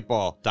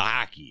basketball to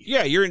hockey.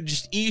 Yeah, you're in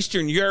just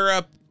Eastern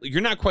Europe.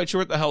 You're not quite sure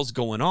what the hell's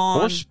going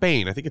on. Or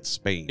Spain. I think it's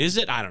Spain. Is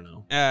it? I don't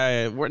know.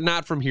 We're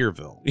not from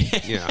Hereville.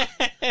 Yeah.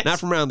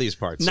 Not from around these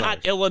parts.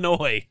 Not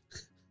Illinois.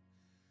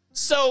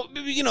 So,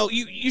 you know,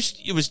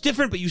 it was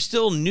different, but you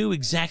still knew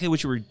exactly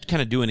what you were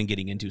kind of doing and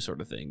getting into,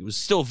 sort of thing. It was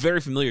still very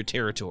familiar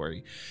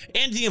territory.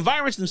 And the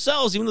environments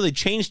themselves, even though they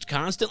changed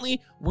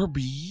constantly, were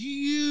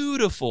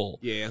beautiful.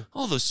 Yeah.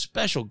 All those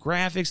special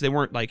graphics, they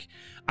weren't like...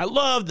 I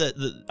love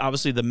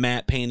obviously the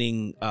matte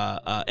painting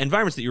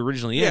environments that you were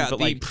originally in. But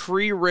the like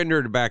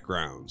pre-rendered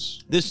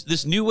backgrounds.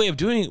 This new way of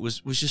doing it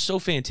was just so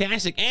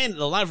fantastic, and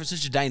a lot of it's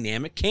such a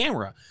dynamic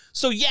camera.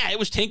 So yeah, it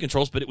was tank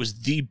controls, but it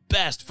was the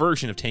best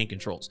version of tank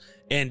controls.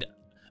 And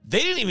they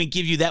didn't even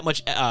give you that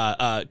much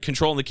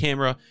control in the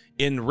camera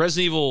in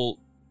Resident Evil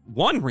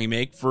 1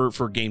 remake for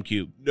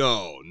GameCube.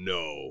 No.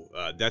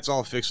 That's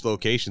all fixed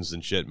locations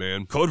and shit,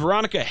 man. Code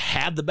Veronica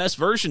had the best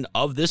version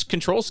of this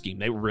control scheme.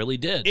 They really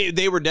did.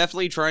 They were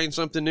definitely trying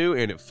something new,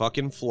 and it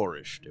fucking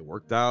flourished. It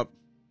worked out.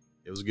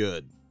 It was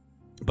good.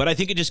 But I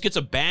think it just gets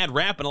a bad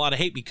rap and a lot of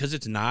hate because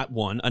it's not,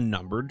 1, a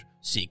numbered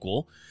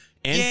sequel,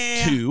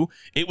 and 2,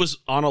 it was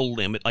on a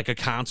limit, like a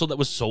console that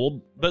was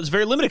sold, but it's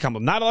very limited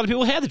console. Not a lot of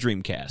people had the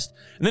Dreamcast.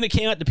 And then it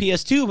came out to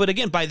PS2, but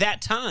again, by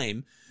that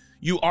time,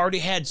 you already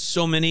had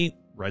so many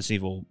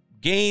Resident Evil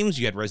games,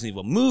 you had Resident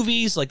Evil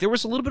movies, like there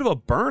was a little bit of a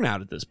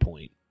burnout at this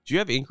point. Do you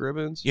have ink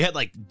ribbons? You had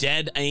like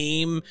Dead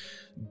Aim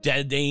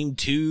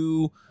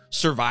 2,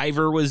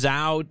 Survivor was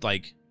out,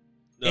 like...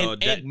 No,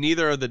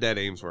 neither of the Dead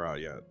Aims were out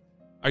yet.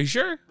 Are you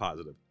sure?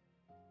 Positive.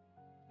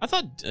 I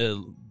thought...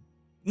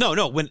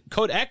 No, when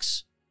Code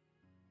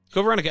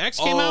Veronica X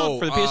came out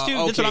for the PS2,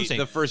 okay, that's what I'm saying.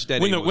 The first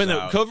Dead Aim when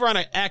out. the Code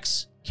Veronica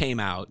X came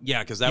out,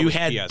 yeah, because that you was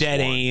had PS1. Dead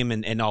Aim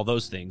and all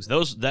those things.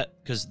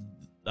 Because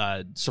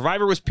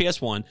Survivor was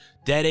PS1,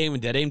 Dead Aim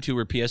and Dead Aim 2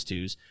 were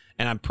PS2s,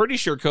 and I'm pretty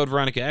sure Code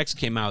Veronica X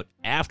came out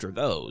after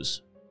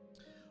those.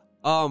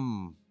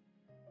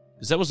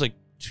 Because that was like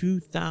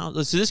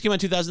 2000. So this came out in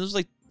 2000. This was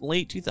like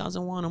late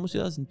 2001, almost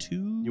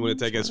 2002. You want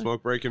to take a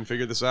smoke break and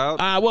figure this out?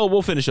 Well,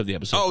 we'll finish up the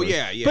episode. Oh, first.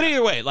 yeah. But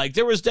either way, like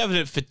there was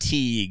definite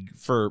fatigue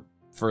for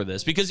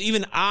this, because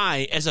even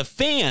I, as a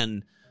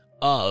fan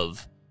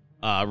of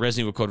Resident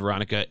Evil Code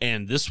Veronica,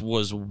 and this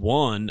was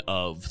one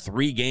of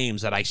 3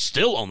 games that I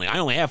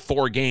only have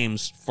 4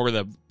 games for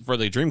the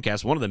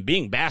Dreamcast. One of them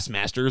being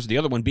Bassmasters, the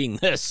other one being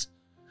this,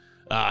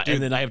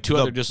 and then I have 2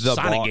 other just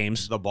Sonic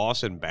games. The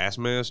Boss and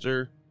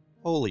Bassmaster.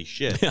 Holy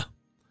shit! Yeah.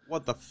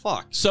 What the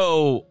fuck?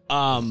 So,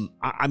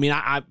 I mean,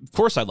 I of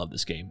course I love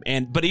this game,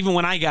 but even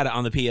when I got it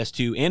on the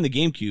PS2 and the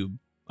GameCube,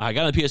 I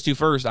got on the PS2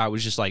 first. I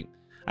was just like,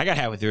 I got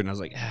halfway through it and I was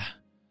like,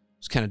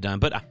 it's kind of done.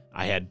 But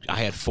I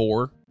had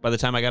 4 by the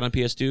time I got on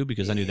PS2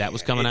 because I knew that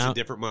was coming out. It's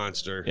a different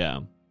monster. Yeah.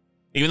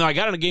 Even though I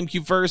got on the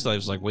GameCube first, I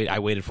was like, I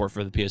waited for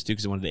the PS2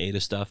 because I wanted the Ada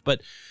stuff.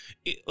 But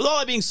with all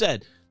that being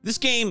said, this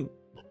game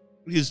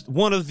is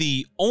one of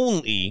the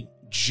only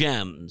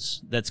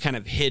gems that's kind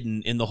of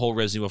hidden in the whole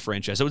Resident Evil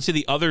franchise. I would say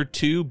the other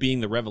 2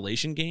 being the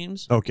Revelation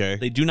games. Okay.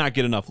 They do not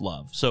get enough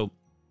love. So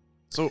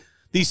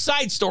these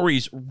side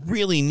stories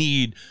really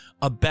need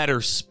a better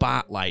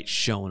spotlight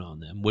shown on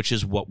them, which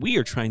is what we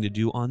are trying to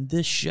do on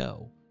this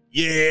show.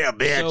 Yeah,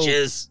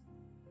 bitches. So,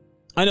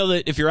 I know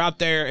that if you're out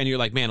there and you're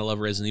like, man, I love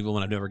Resident Evil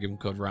and I've never given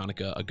Code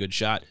Veronica a good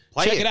shot,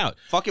 check it out.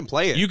 Fucking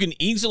play it. You can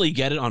easily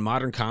get it on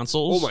modern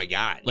consoles. Oh my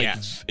god, like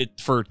yes. It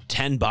for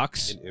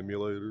 $10. An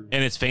emulator.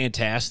 And it's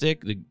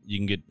fantastic. You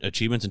can get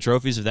achievements and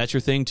trophies if that's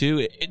your thing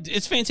too.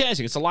 It's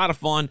fantastic. It's a lot of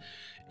fun.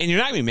 And you're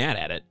not going to be mad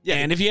at it. Yeah.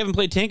 And if you haven't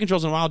played tank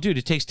controls in a while, dude,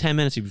 it takes 10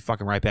 minutes to be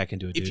fucking right back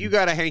into it, dude. If you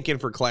got a hanking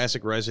for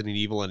classic Resident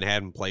Evil and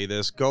hadn't played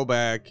this, go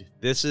back.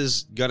 This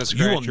is going to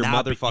scratch your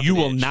motherfucking You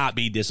will itch. not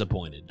be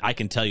disappointed. I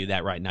can tell you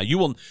that right now. You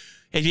will.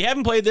 If you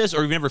haven't played this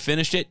or you've never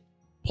finished it,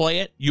 play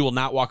it. You will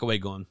not walk away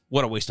going,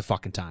 what a waste of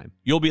fucking time.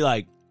 You'll be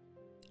like,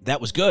 that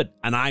was good,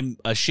 and I'm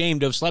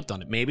ashamed to have slept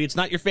on it. Maybe it's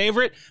not your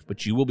favorite,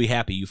 but you will be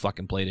happy you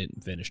fucking played it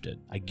and finished it.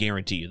 I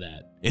guarantee you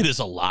that. It is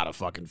a lot of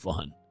fucking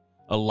fun.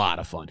 A lot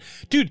of fun.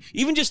 Dude,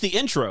 even just the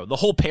intro, the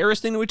whole Paris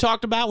thing that we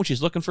talked about when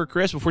she's looking for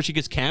Chris before she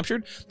gets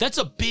captured, that's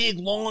a big,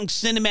 long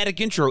cinematic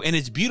intro, and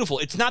it's beautiful.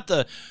 It's not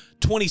the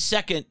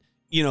 20-second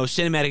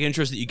cinematic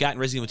intros that you got in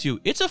Resident Evil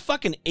 2. It's a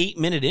fucking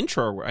 8-minute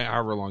intro,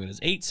 however long it is.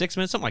 6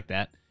 minutes, something like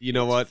that. You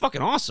know what? It's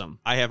fucking awesome.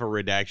 I have a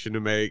redaction to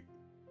make.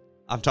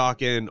 I'm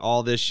talking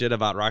all this shit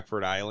about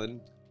Rockford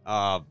Island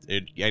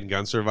and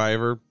Gun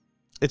Survivor.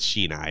 It's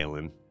Sheen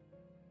Island.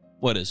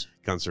 What is?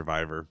 Gun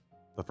Survivor.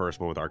 The first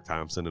one with Ark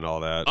Thompson and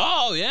all that.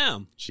 Oh, yeah.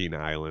 Sheen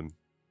Island.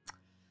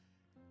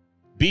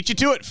 Beat you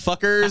to it,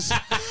 fuckers.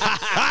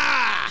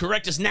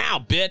 Correct us now,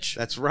 bitch.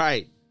 That's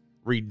right.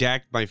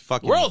 Redact my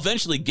fucking... We'll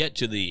eventually get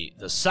to the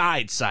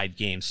side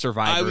game,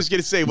 Survivor. I was going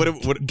to say, what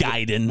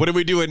Gaiden. What are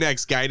we doing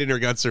next, Gaiden or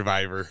Gun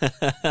Survivor?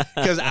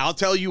 Because I'll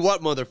tell you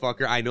what,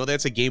 motherfucker. I know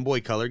that's a Game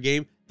Boy Color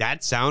game.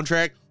 That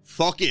soundtrack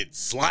fucking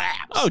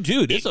slaps. Oh,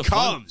 dude, it's a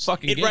fun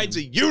fucking game. It rides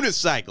a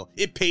unicycle.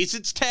 It pays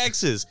its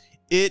taxes.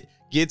 It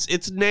gets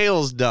its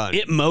nails done.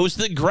 It mows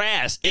the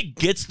grass. It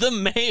gets the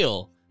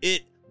mail.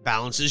 It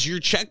balances your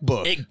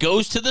checkbook. It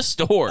goes to the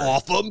store.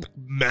 Off a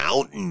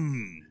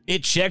mountain.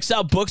 It checks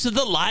out books at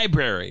the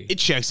library. It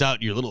checks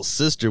out your little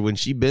sister when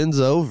she bends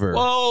over.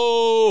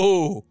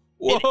 Whoa.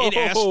 It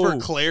asks for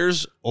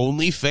Claire's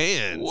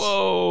OnlyFans.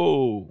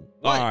 Whoa.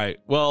 What? All right.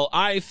 Well,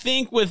 I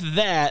think with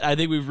that,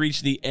 we've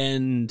reached the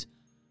end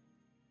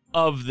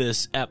of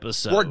this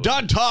episode. We're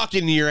done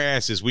talking to your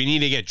asses. We need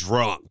to get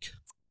drunk.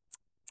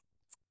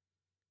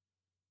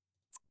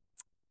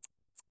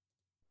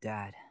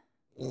 Dad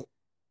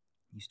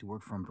used to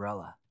work for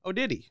Umbrella. Oh,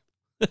 did he?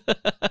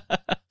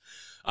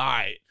 All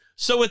right.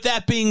 So with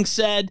that being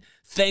said,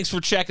 thanks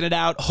for checking it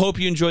out. Hope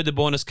you enjoyed the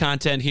bonus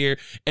content here.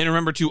 And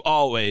remember to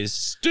always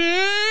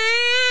stay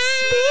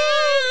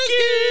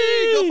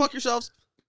spooky. Go fuck yourselves.